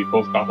until we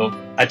both got home.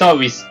 I thought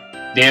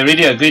they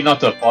already agreed not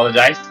to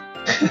apologize.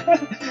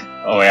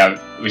 Oh yeah,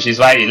 which is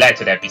why it led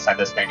to that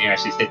misunderstanding when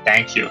she said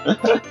thank you.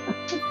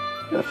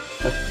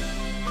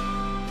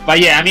 But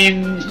yeah, I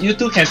mean, you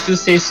two can still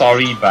say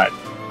sorry, but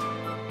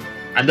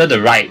under the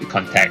right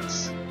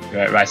context,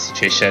 right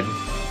situation.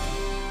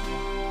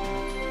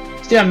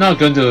 Still, I'm not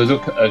going to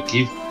look like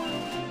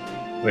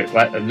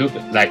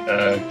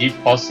a gift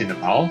horse in the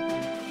mouth.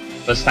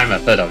 First time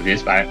I've heard of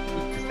this, but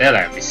is there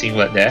like a missing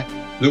word there?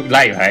 Look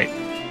like, right?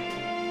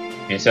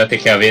 Okay, so I'll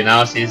take care of it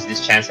now since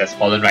this chance has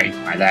fallen right into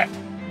my lap.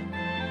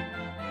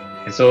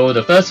 And so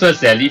the first words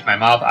that leave my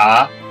mouth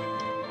are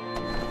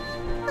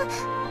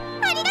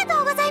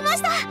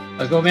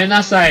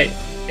Gomennasai.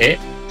 Eh?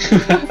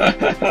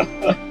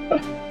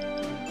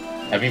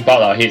 Having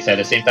bowed our heads at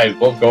the same time, we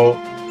both go.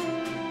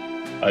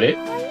 Are?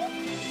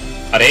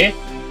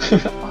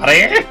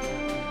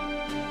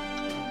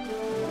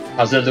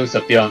 Puzzled looks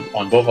appear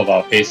on both of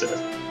our faces.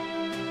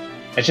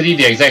 Actually,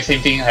 the exact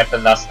same thing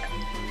happened last night.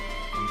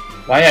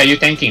 Why are you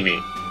thanking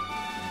me?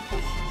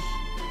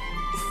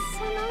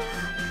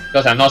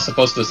 Because I'm not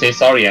supposed to say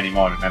sorry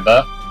anymore,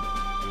 remember?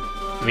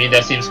 I mean,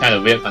 that seems kind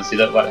of weird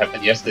considered what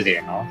happened yesterday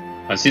and all.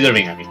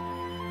 Considering, I mean.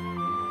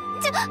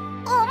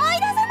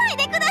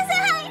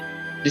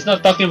 He's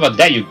not talking about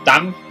that, you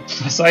dumb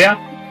Masaya?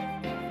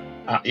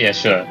 Yeah,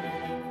 sure.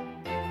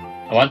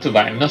 I want to,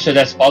 but I'm not sure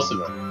that's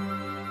possible.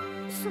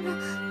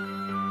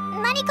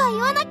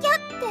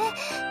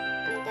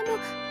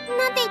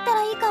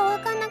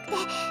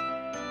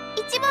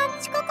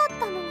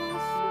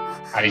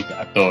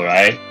 Arigato,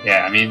 right?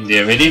 Yeah, I mean,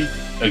 they really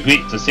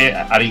agreed to say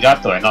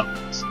arigato and not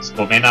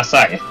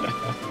gomennasai.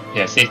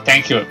 Yeah, say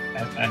thank you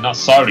and not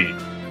sorry.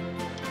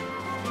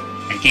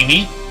 Thanking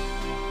me?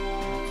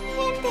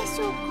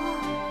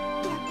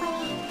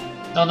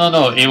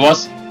 No, it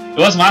was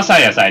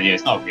Masaya's idea,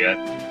 it's not weird.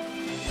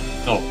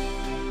 No.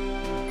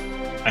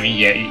 I mean,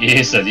 yeah, it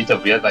is a little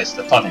weird, but it's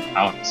the thought that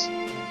counts.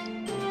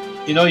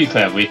 You know, you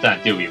could have waited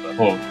until we were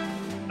home.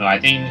 No, I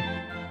think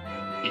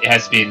it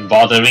has been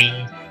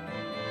bothering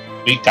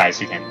Rika, as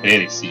you can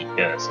clearly see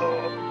here, so...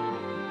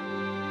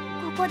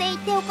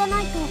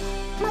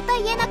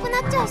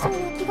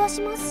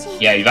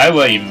 Yeah, if I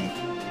were in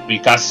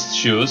Rika's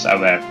shoes, I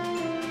would have,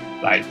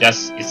 like,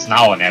 just, it's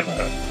now or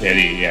never,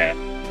 really, yeah.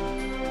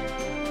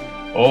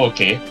 Oh,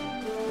 okay.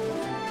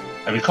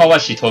 I recall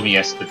what she told me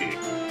yesterday.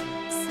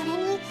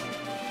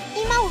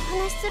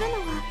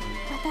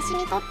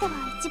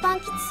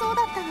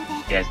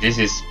 Yes, this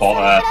is for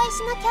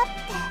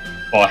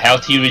a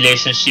healthy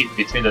relationship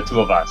between the two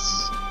of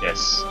us.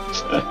 Yes.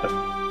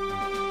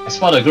 As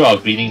for the group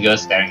of greeting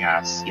girls staring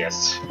at us,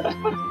 yes.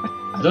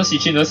 Are those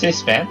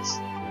Ichinose fans?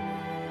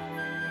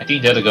 I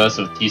think they're the girls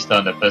who teased her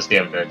on the first day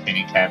of the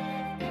training camp.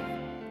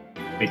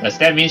 Wait, does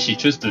that mean she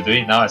chose to do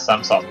it now as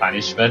some sort of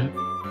punishment?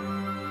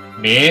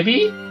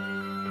 Maybe?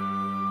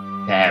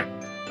 Damn.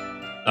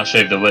 Not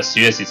sure if the word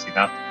serious is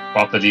enough to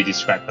properly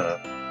describe her.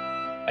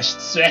 I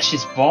swear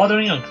she's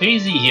bordering on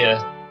crazy here.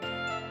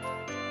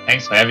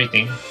 Thanks for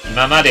everything.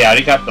 Imama de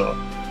arigato.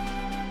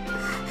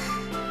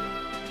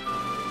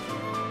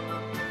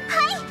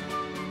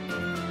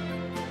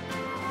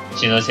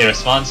 Ichinose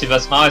responds with a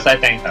smile as I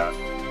thank her.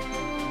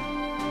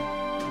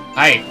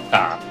 Hi,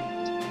 ka.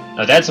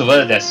 Now that's a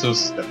word that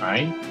soothes the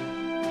mind.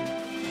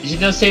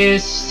 Ishino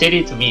said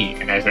it to me,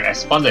 and I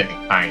responded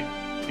in kind,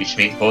 which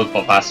made both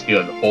of us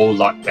feel a whole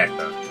lot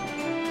better.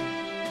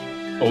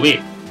 Oh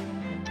wait.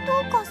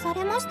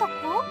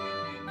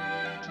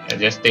 I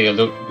just take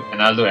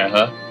another look at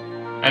her.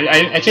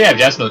 I've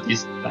just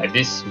noticed like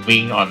this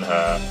wing on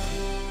her.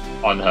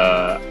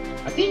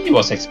 I think it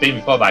was explained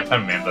before, but I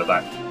can't remember.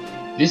 But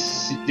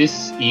this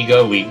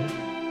eagle wing,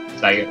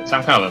 it's like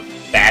some kind of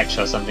a badge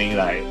or something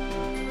like.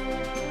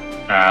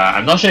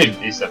 I'm not sure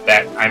if it's a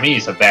badge. I mean,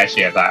 it's a badge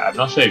here, but I'm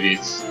not sure if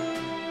it's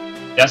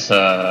just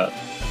her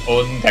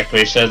own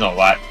decoration or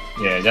what.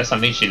 Yeah, just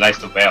something she likes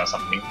to wear or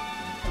something.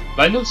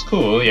 But it looks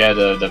cool. Yeah,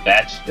 the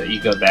badge, the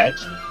eagle badge.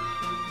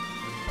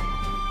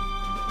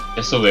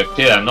 Just so we're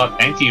clear, I'm not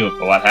thanking you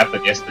for what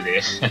happened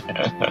yesterday.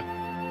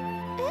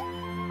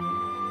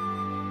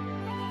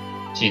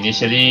 She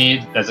initially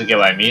doesn't get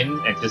what I mean,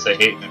 enters her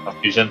head in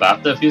confusion, but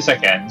after a few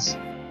seconds,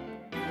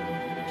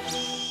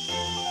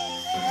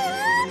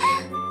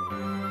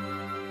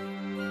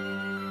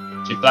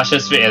 she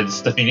blushes straight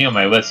as the meaning of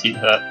my words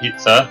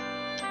hits her.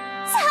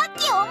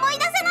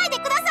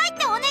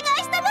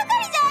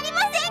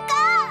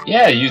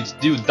 Yeah,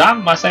 you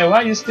dumb Masai,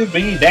 why are you still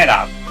bringing that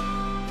up?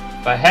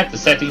 If I had to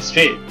set things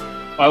straight,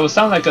 I would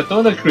sound like a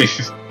total creep.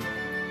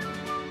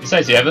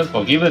 Besides, you haven't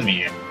forgiven me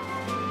yet.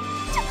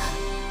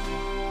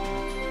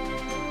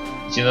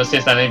 Ichino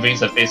says suddenly brings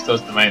her face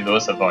close to mine and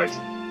lowers her voice.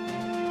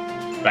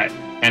 Right,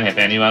 can't have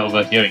anyone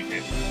overhearing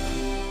this.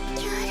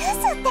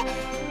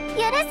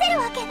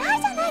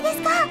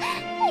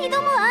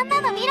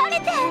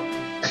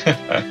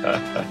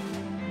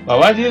 But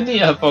why do you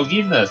need her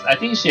forgiveness? I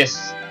think she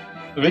has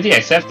already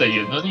accepted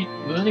you. No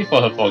need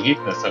for her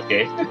forgiveness,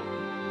 okay?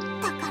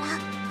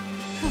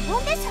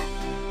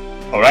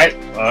 Alright.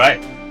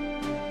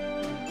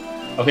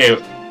 Okay,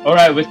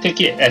 alright, we'll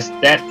take it as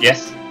that,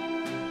 yes.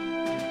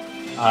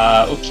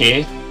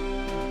 Okay.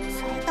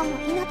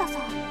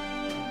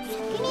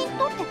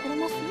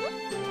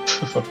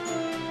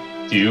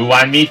 Do you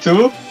want me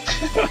to?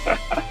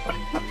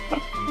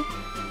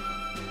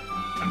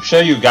 I'm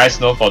sure you guys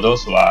know, for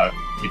those who are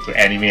into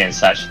anime and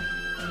such,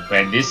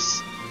 when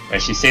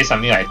she says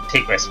something like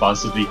take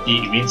responsibility,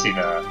 it means in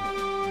a,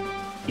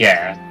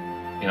 yeah,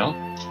 you know,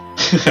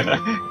 in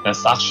a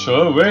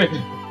sexual way.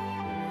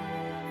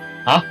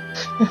 Huh?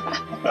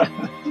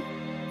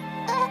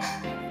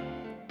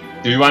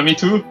 Do you want me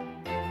to?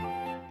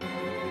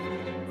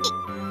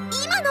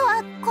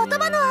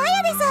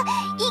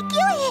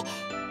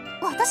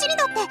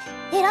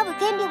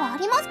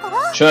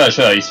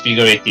 Sure, it's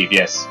figurative,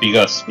 yes.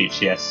 Figure of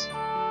speech, yes.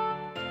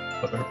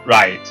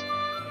 Right.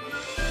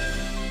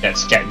 That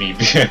scared me.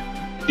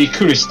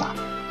 Bikurishita.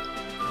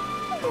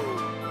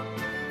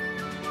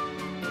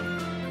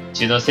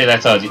 Chino said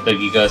that's a little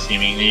giggle,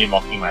 seemingly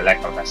mocking my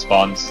lack of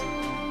response.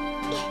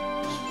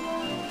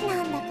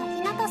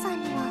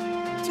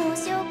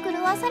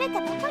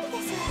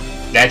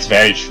 That's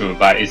very true,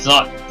 but it's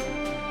not.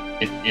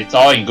 It's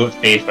all in good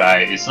faith,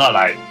 right? It's not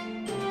like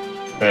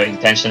we're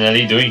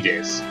intentionally doing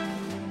this.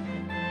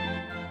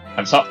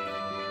 I'm sorry.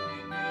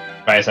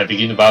 Right as I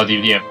begin to bow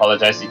deeply and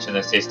apologize,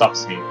 Ichino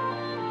stops me.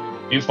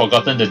 You've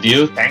forgotten the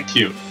deal? Thank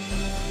you.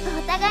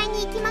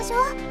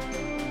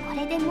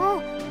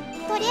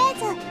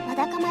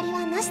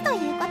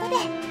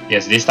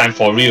 Yes, this time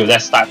for real.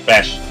 Let's start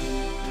fresh.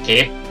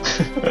 Okay?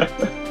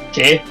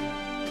 Okay?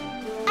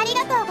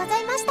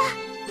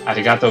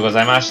 Arigatou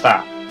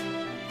gozaimashita.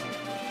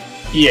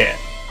 Iえ、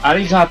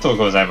arigatou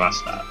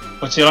gozaimashita.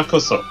 こちらこ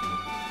そ.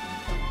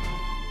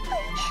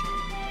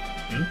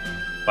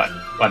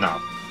 What now?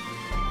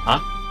 Huh?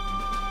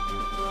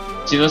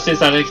 Chino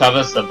suddenly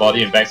covers the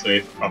body and backs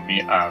away from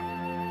me.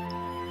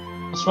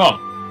 What's wrong?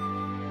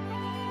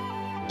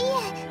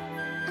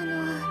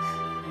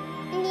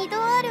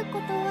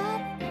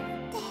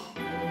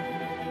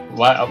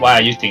 Why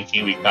are you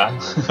thinking, Rika?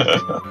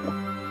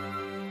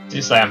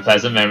 Seems like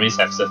unpleasant memories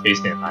have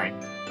surfaced in mind.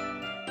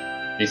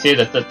 They say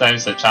the third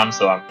time's a charm,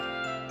 so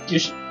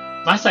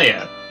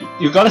Masaya,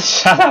 you gotta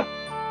shut up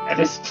at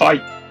this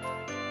point.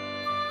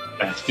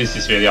 This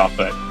is really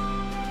awkward.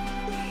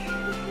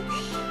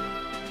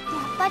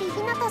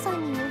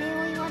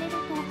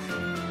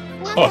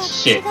 Oh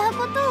shit.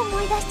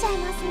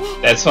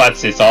 That's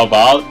what it's all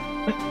about.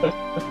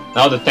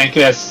 Now the thank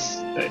you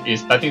is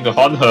starting to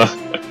haunt her.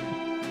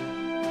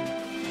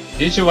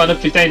 Didn't you want to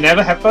pretend it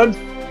never happened?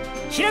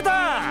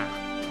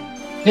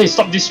 Hey,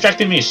 stop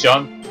distracting me,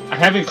 Sean. I'm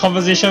having a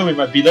conversation with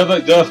my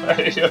beloved girl.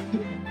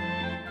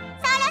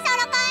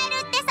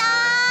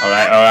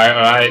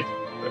 Alright.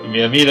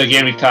 We'll meet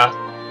again, Rika.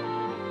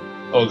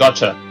 Oh,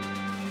 gotcha.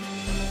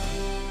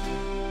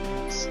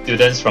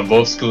 Students from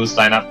both schools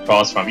line up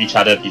across from each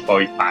other before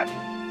we part.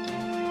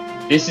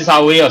 This is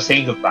our way of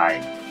saying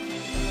goodbye.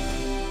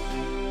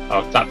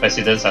 Our club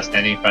presidents are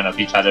standing in front of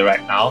each other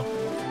right now.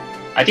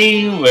 I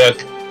think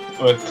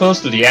we're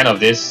close to the end of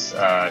this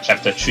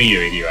chapter 3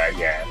 already, right?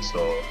 Yeah, so...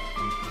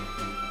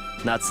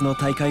 夏の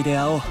大会で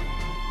会おう。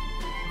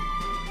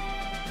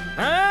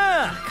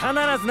ああ、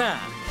必ずな。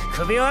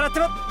首を洗って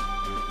も。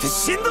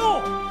神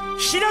童、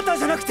日向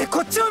じゃなくて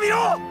こっちを見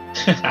ろ。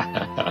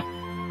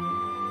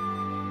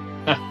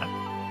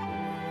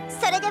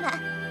それでは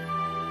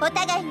お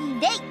互いに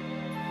礼。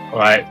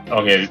 Alright,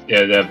 okay,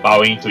 yeah, they're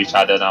bowing to each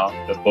other now.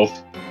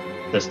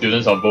 The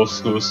students of both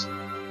schools.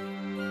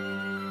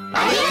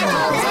 ありがと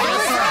うございま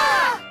した。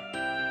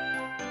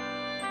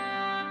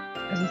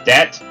 And with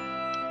that,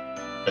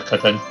 the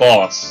curtain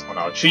falls on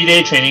our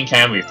 3-day training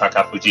camp with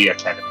Takafuji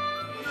Academy.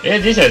 Yeah,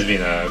 this has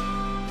been a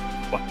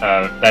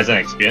pleasant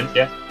experience,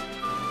 yeah.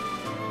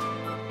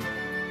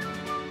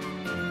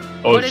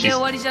 Oh,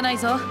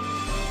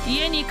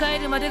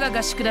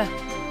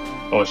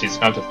 she's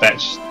come to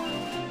fetch,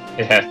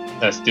 yeah,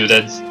 the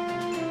students.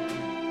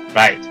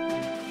 Right.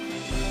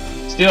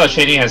 Still, our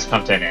training has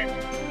come to an end.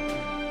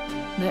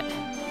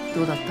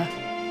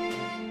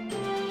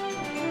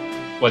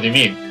 What do you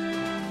mean?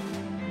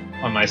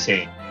 What am I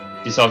saying?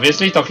 He's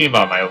obviously talking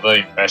about my overall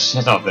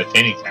impression of the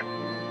training camp.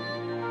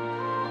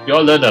 We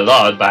all learned a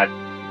lot, but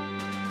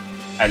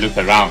I look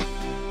around.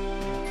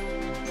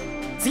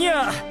 次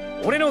は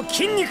俺の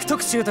筋肉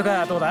特集と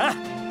かどうだ?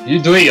 You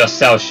do it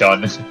yourself,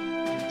 Sean.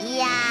 い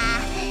や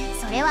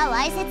ー、それは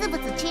わいせつ物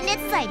陳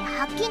列罪で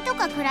発禁と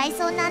か食らい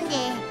そうなんで。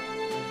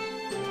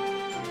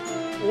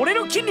俺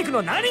の筋肉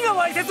の何が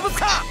わいせつ物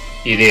か?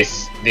 It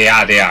is. They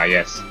are,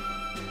 yes.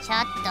 ちょ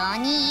っとお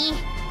兄、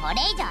こ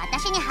れ以上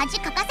私に恥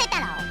かかせた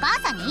らお母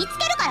さんに言いつ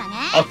けるからね。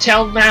I'll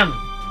tell them!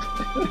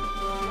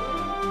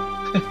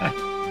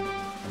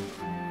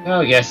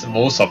 Well, I guess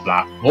most of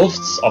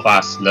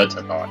us learned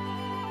a lot.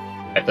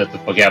 Better to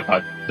forget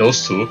about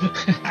those two.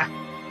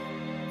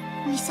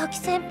 美咲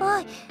先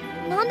輩、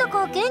なんだ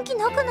か元気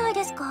なくない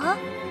ですか?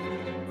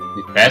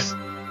 Depressed?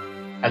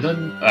 I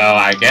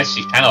guess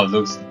she kind of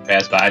looks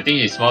depressed, but I think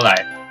it's more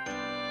like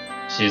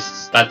she's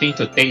starting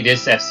to take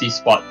this FC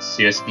sport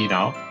seriously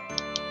now.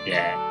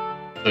 Yeah.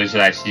 So it's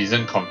like she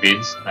isn't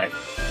convinced. Like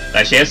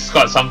she has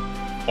got some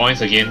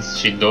points against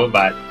Shindo,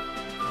 but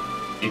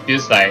it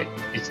feels like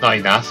it's not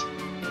enough.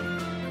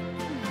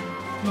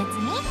 別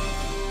に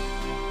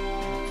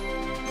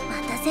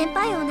また先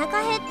輩お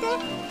腹減って。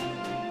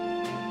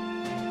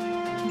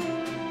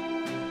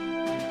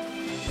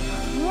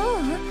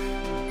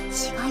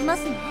違いま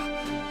すね。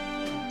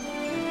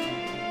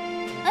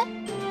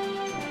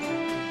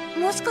え、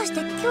もしかして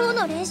今日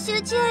の練習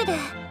試合で。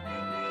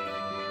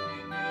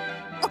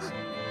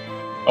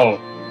Oh,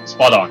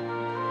 spot on.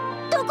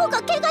 どこ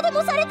か怪我で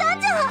もされた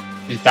んじゃ。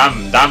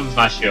Damn,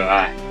 Mashio.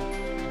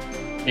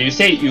 You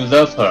say you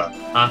love her,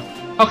 huh?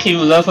 How can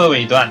you love her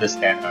when you don't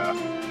understand her?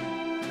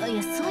 い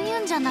や、そうい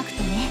うんじゃなく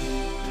てね。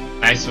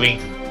Nice wink,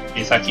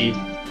 Misaki.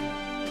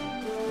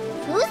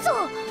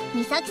 嘘、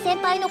美咲先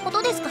輩のこ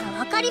とですから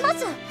わかりま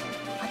す。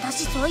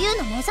私そういう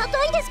の目ざと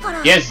いですか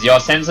ら。Yes, your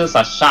senses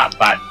are sharp,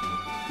 but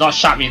not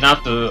sharp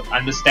enough to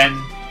understand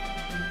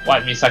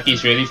what Misaki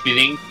is really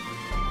feeling.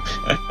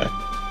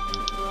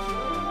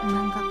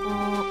 なんかこ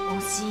う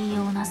惜しい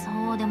ようなそ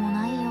うでも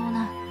ないよう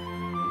な。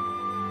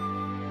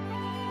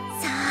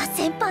さあ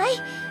先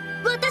輩、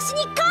私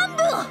に幹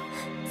部を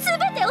全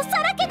てを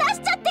さらけ出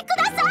しちゃってく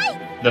ださい。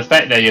 The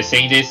fact that you're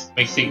saying this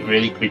makes it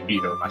really creepy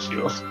though,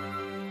 Mashiro.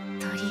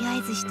 とりあ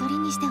えず一人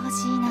にしてほ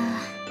しいな。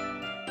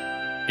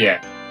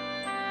Yeah.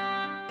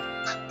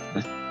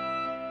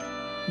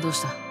 どう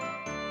した?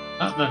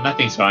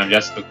 Nothing's wrong, I'm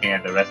just looking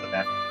at the rest of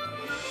them.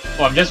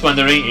 Oh, I'm just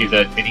wondering if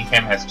the training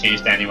camp has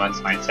changed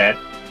anyone's mindset.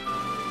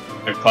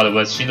 I recall the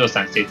words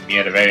Shindo-san said to me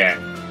at the very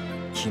end.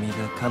 君が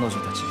彼女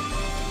たちに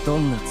ど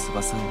んな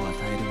翼を与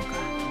えるのか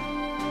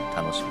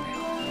楽しみだよ。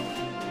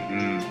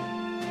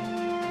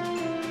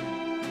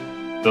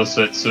Those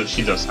words suit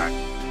Shindo-san.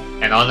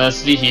 And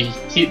honestly, he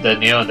hit the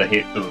nail on the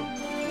head too.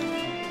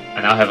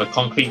 I now have a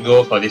concrete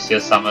goal for this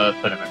year's summer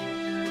tournament.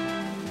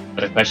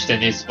 But the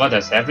question is, what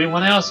does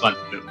everyone else want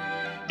to do?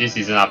 This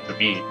isn't up to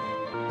me.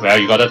 Well,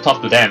 you gotta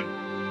talk to them.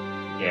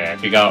 Yeah,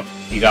 figure out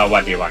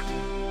what they want.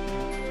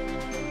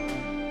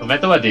 No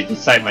matter what they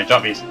decide, my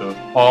job is to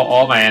pour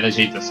all my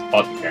energy into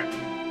supporting them.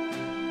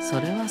 そ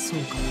れはそう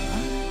かも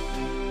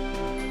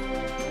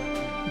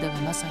な。だ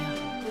がマサヤ、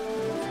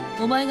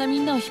お前がみ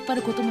んなを引っ張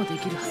ることもで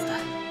きるはずだ。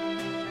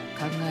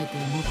考えて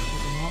動くこ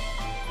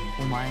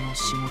ともお前の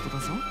仕事だ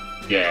ぞ。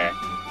Yeah,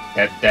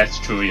 that's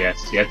true, yes.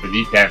 You have to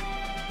lead them.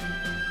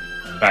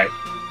 Right.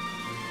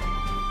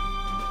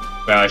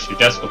 Well, I should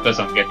just focus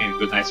on getting a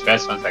good night's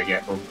rest once I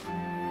get home.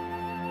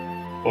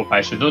 Oh,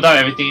 I should note down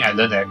everything I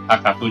learned at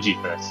Takafuji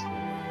first.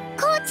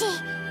 コーチ。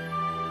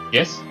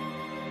 Yes?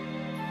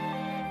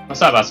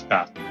 What's up,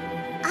 Asuka?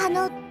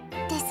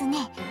 です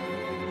ね。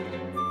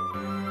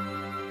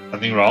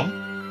Something wrong?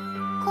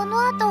 こ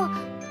の後、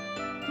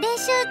練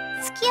習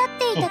付き合っ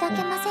ていただ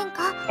けません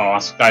か? Oh,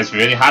 Asuka is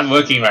really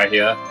hardworking right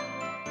here.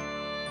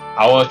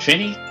 Our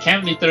training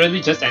camp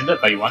literally just ended,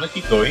 but you want to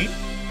keep going?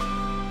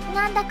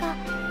 なんだか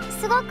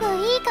すごく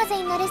いい風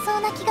になれそ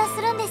うな気が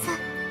するんです。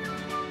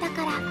だ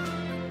から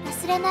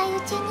忘れないう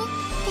ちにっ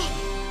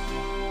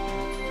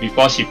て。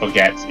Before she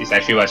forgets is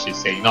actually what she's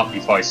saying, not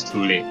before it's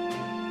too late.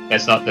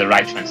 That's not the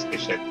right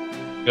translation.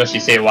 Because she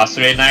said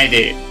wasurenai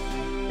de.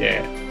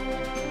 Yeah.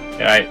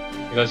 right?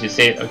 Because you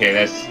said, okay,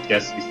 let's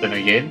just listen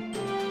again.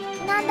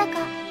 なんだか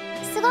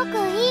すごく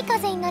いい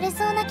風に乗れ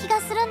そうな気が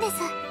するんです。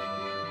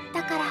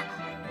だから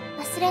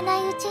忘れな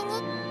いうちに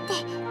っ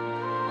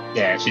て。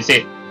Yeah, she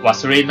said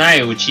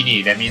wasurenai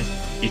uchini. That means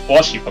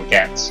before she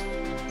forgets.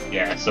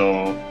 Yeah,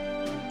 so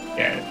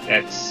yeah,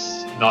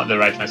 that's not the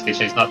right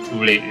translation. It's not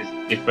too late. It's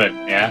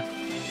different. Yeah.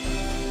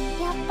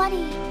 やっぱり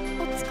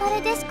お疲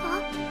れです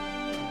か?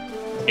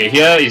 Okay,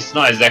 here is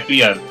not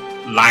exactly a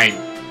line.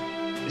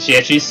 She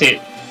actually said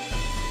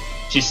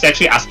she's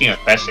actually asking a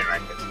question,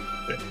 right?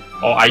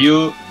 Or are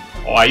you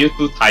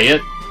too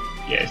tired?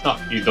 Yeah, it's not.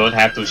 You don't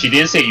have to. She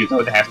didn't say you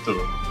don't have to.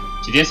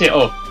 She didn't say,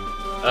 oh,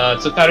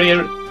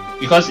 tsukare,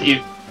 because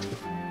if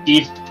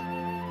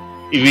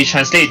we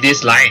translate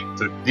this line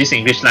to this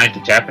English line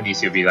to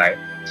Japanese, you'll be like,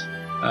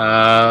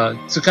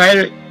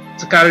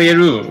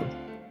 tsukareru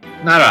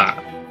nara,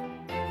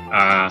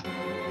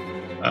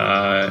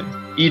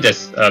 いいで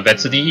す、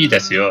別にいいで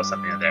すよ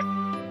something like that.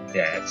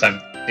 Yeah,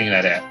 something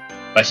like that.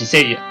 But she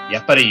said,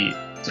 やっぱり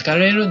疲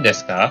れるんで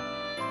すか?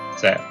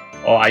 So,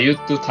 or are you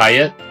too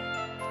tired?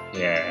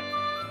 Yeah.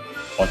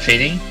 For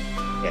training?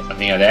 Yeah,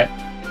 something like that.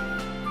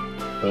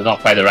 So not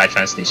quite the right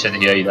translation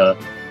here either.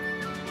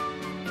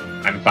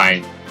 I'm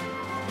fine.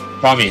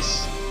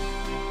 Promise.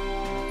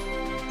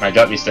 My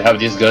job is to help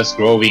these girls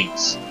grow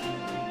wings.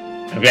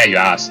 I'm glad you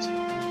asked.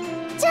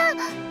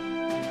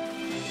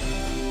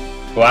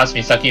 Go ask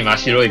Misaki and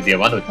Mashiro if they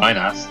want to join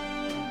us.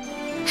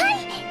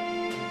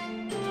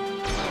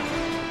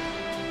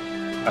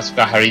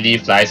 Asuka hurriedly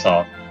flies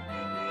off.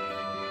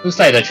 Looks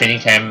like the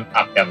training camp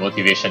upped their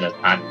motivation a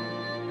ton.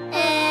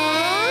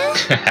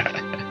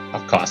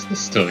 Of course,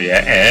 this too,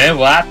 yeah.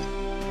 What?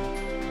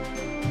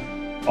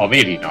 Or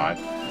maybe not.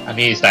 I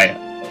mean, it's like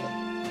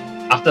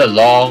after a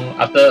long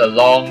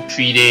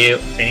 3-day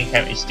training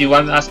camp, you still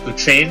want us to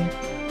train?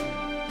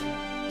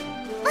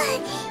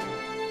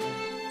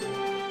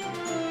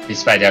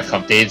 Despite their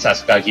complaints,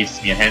 Asuka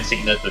gives me a hand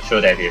signal to show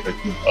that they've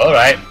agreed.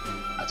 Alright,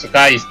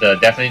 Asuka is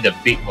definitely the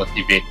big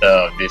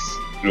motivator of this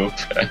group.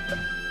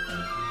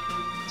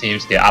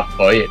 Seems they're up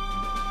for it.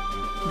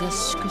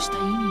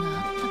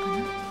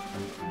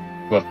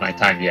 Worth my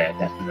time, yeah,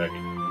 definitely.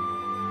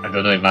 I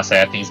don't know if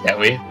Masaya thinks that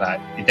way, but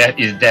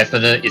it's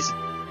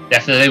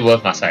definitely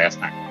worth Masaya's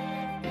time.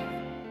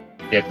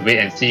 They have to wait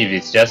and see if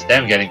it's just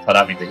them getting caught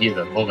up in the heat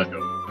of the moment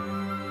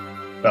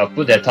though. But I'll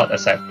put that thought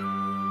aside.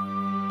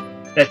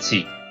 Let's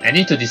see. I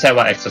need to decide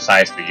what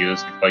exercise to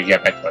use before we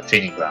get back to our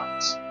training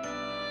grounds.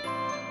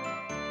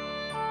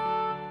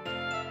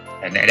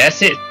 And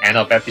that's it. End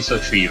of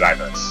episode 3,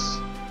 Rivals.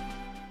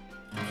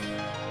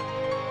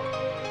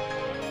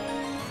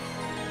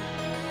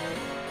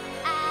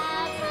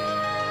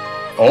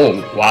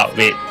 Oh, wow,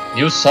 wait.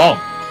 New song.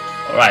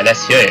 Alright,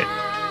 let's hear it.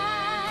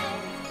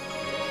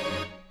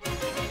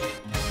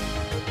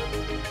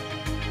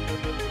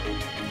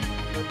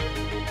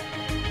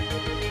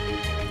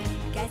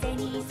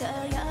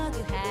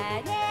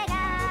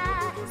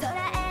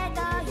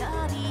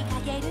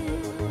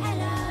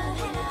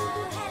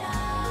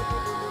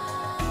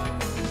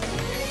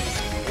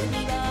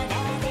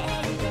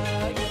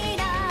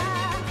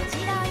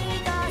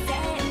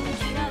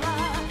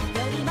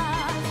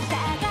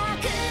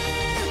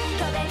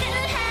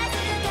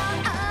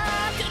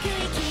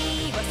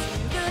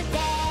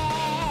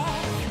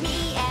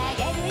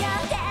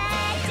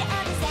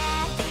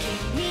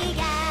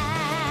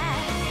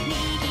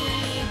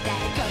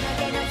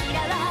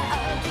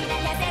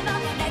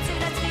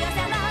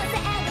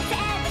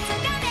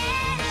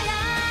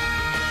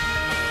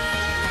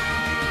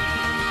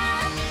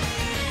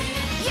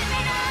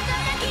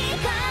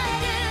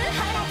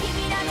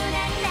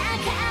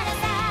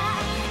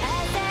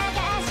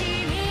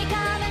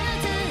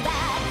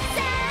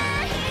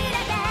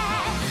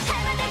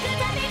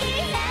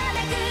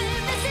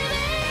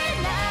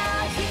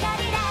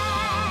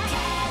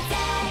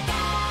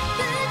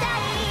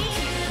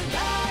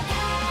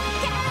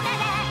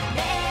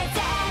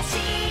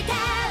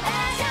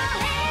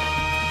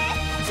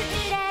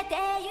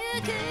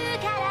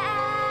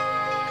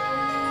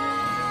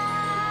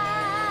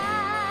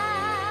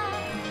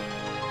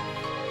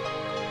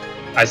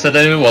 I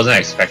certainly wasn't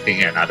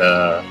expecting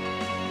another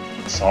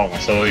song,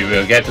 so we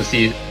will get to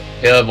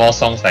hear more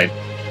songs.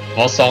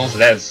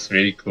 That's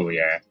really cool,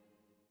 yeah.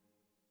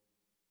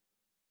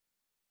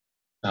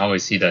 Now we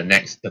see the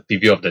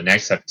preview of the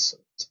next episode.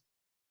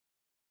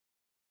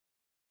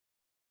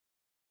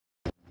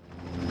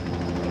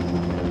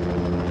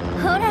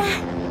 ほら、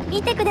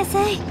見てくだ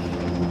さい。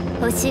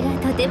星が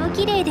とても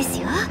綺麗です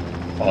よ。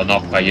 Oh,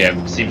 not quite yet.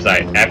 Seems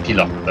like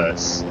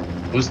eplipswich.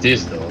 Who's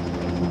this though?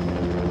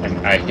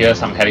 And I hear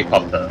some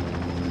helicopter.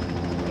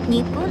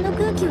 日本の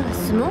空気は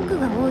スモーク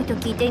が多いと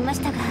聞いていま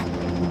したが、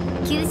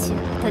九州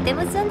はとて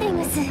も澄んでい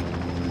ます。素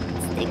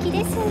敵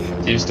です。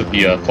 Seems to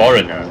be a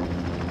foreigner.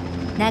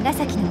 長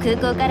崎の空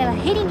港からは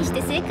ヘリにし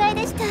て正解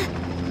でした。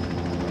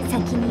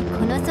先に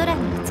この空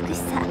の美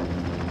しさ、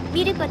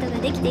見ることが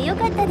できてよ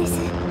かったです。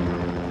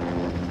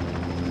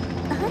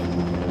はい？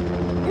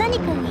何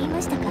か言い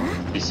ましたか？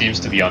 He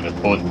seems to be on the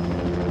phone.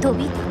 飛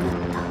びたかった。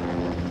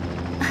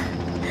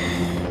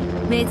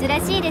珍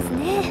しいです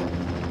ね。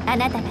あ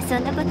なたがそ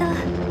んなこと。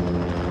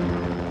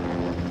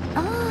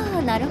あ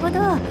あ、なるほど。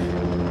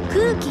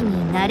空気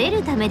に慣れ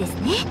るためです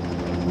ね。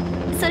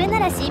それな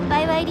ら心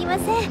配はいりま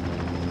せん。こ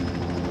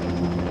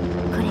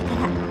れか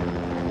ら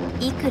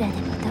いくらでも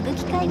飛ぶ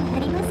機会があ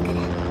りますか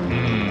ら。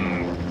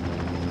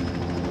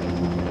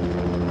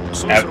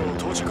そろそろ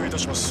到着いた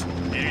します。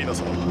イリーナ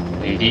様。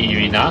Lady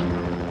Irina?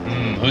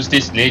 Who's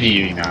this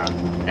Lady Irina?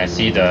 I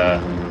see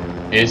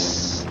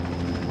this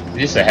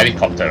is a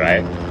helicopter,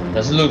 right?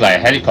 Doesn't look like a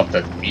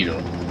helicopter to me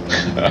though.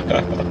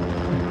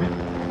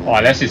 Or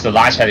unless it's a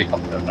large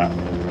helicopter, but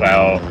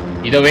well,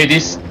 either way,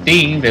 this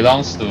thing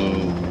belongs to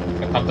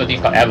a company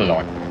called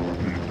Avalon.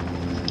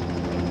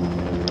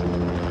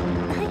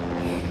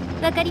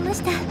 わかりま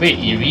した。Wait,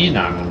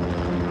 Irina?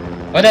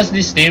 Why does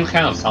this name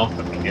kind of sound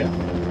familiar?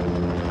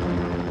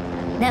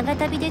 長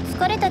旅で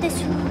疲れたで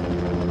しょう。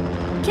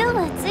今日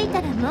は着い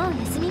たらもう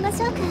休みま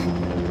しょうか。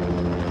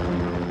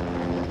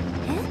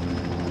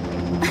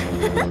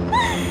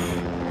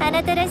え？あ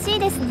なたらしい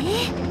ですね。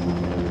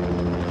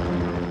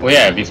Oh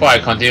yeah, before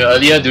I continue,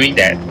 earlier doing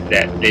that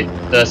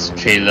latest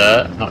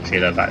trailer, not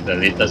trailer, but the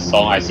latest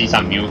song, I see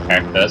some new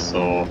characters,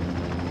 so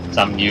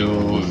some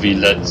new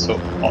villains, so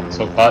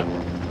called.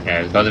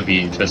 Yeah, it's gonna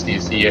be interesting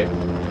to see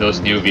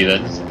those new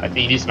villains. I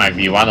think this might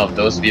be one of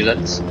those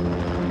villains.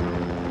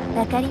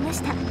 わかりま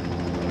した。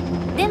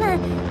では、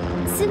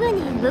すぐ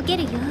に動け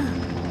るよ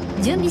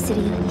う準備す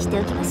るようにして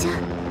おきましょう。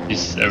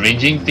He's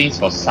arranging things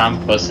for some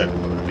person.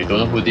 We don't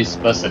know who this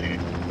person is.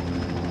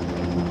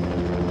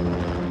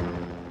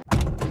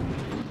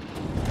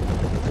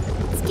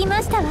 着き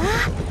ましたわ。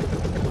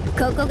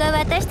ここが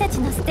私たち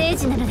のステー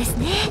ジなのです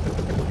ね。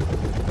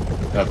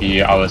That'll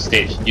be our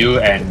stage. You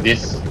and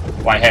this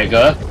white-haired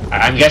girl.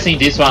 I'm guessing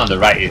this one on the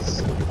right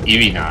is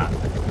Irina,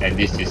 and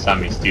this is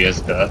some mysterious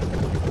girl.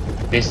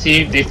 They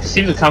seem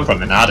to come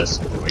from another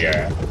school,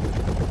 yeah.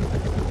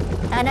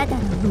 あなた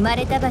の生ま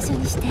れた場所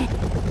にして、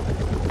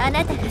あ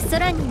なたが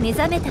空に目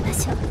覚めた場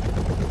所。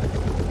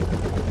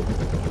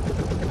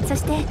そ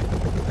して、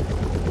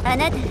あ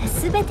なたが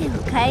全てを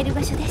変える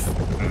場所です。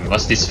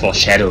What's this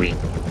foreshadowing?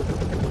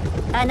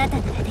 あなた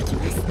ならでき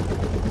ます。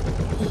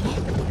いい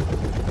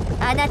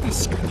え、あなた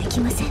しかで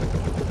きません。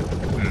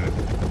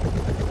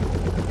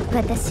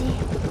私、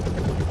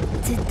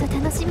ずっと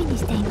楽しみに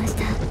していまし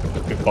た。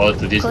Looking forward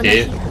to this この日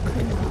day. が来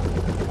るのを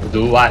To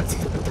do what? ずっ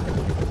と。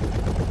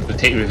 To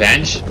take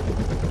revenge?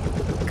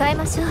 変え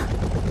ましょう。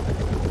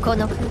こ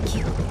の空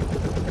気を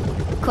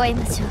超え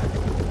ましょう。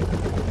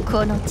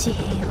この地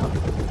平を。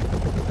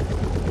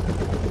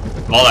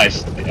More like,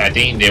 I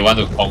think they want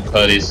to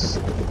conquer this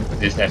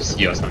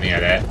FC or something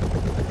like that.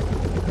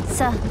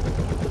 さ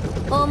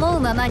あ、思う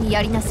ままに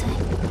やりなさい。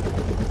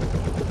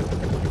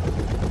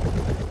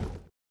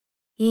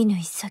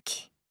乾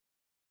咲。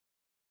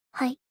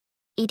はい、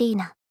イリー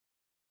ナ。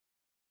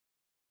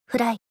フ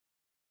ライ。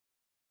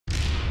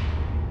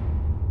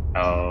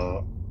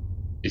Oh,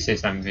 he said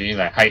something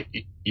like, "Hi,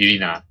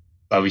 Irina,"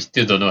 but we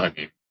still don't know her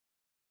name.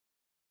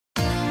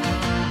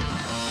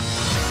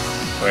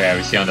 Oh yeah,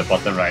 we see on the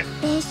bottom right.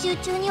 練習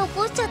中に起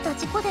こしちゃった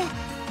事故で、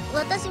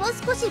私は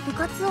少し部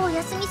活をお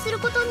休みする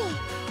ことに。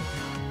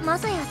マ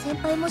サヤ先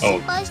輩も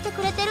心配して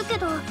くれてるけ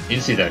ど、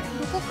Incident.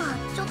 どこか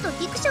ちょっと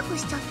ギクシャク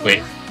しちゃって。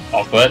 Wait,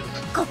 awkward.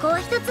 ここは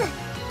一つ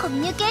コ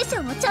ミュニケーシ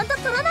ョンをちゃんと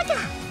取らなきゃ。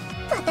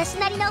私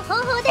なりの方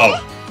法で。Oh,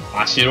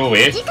 Mashiro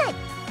wave. 次回、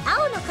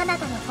青の彼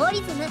方のフォー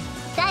リズム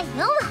第4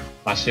話。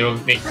Mashiro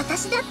make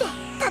私だって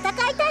戦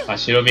いたい。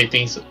 Mashiro made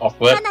things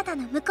awkward 彼方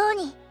の向こう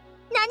に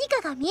何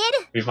かが見え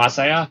る。 with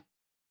Masaya.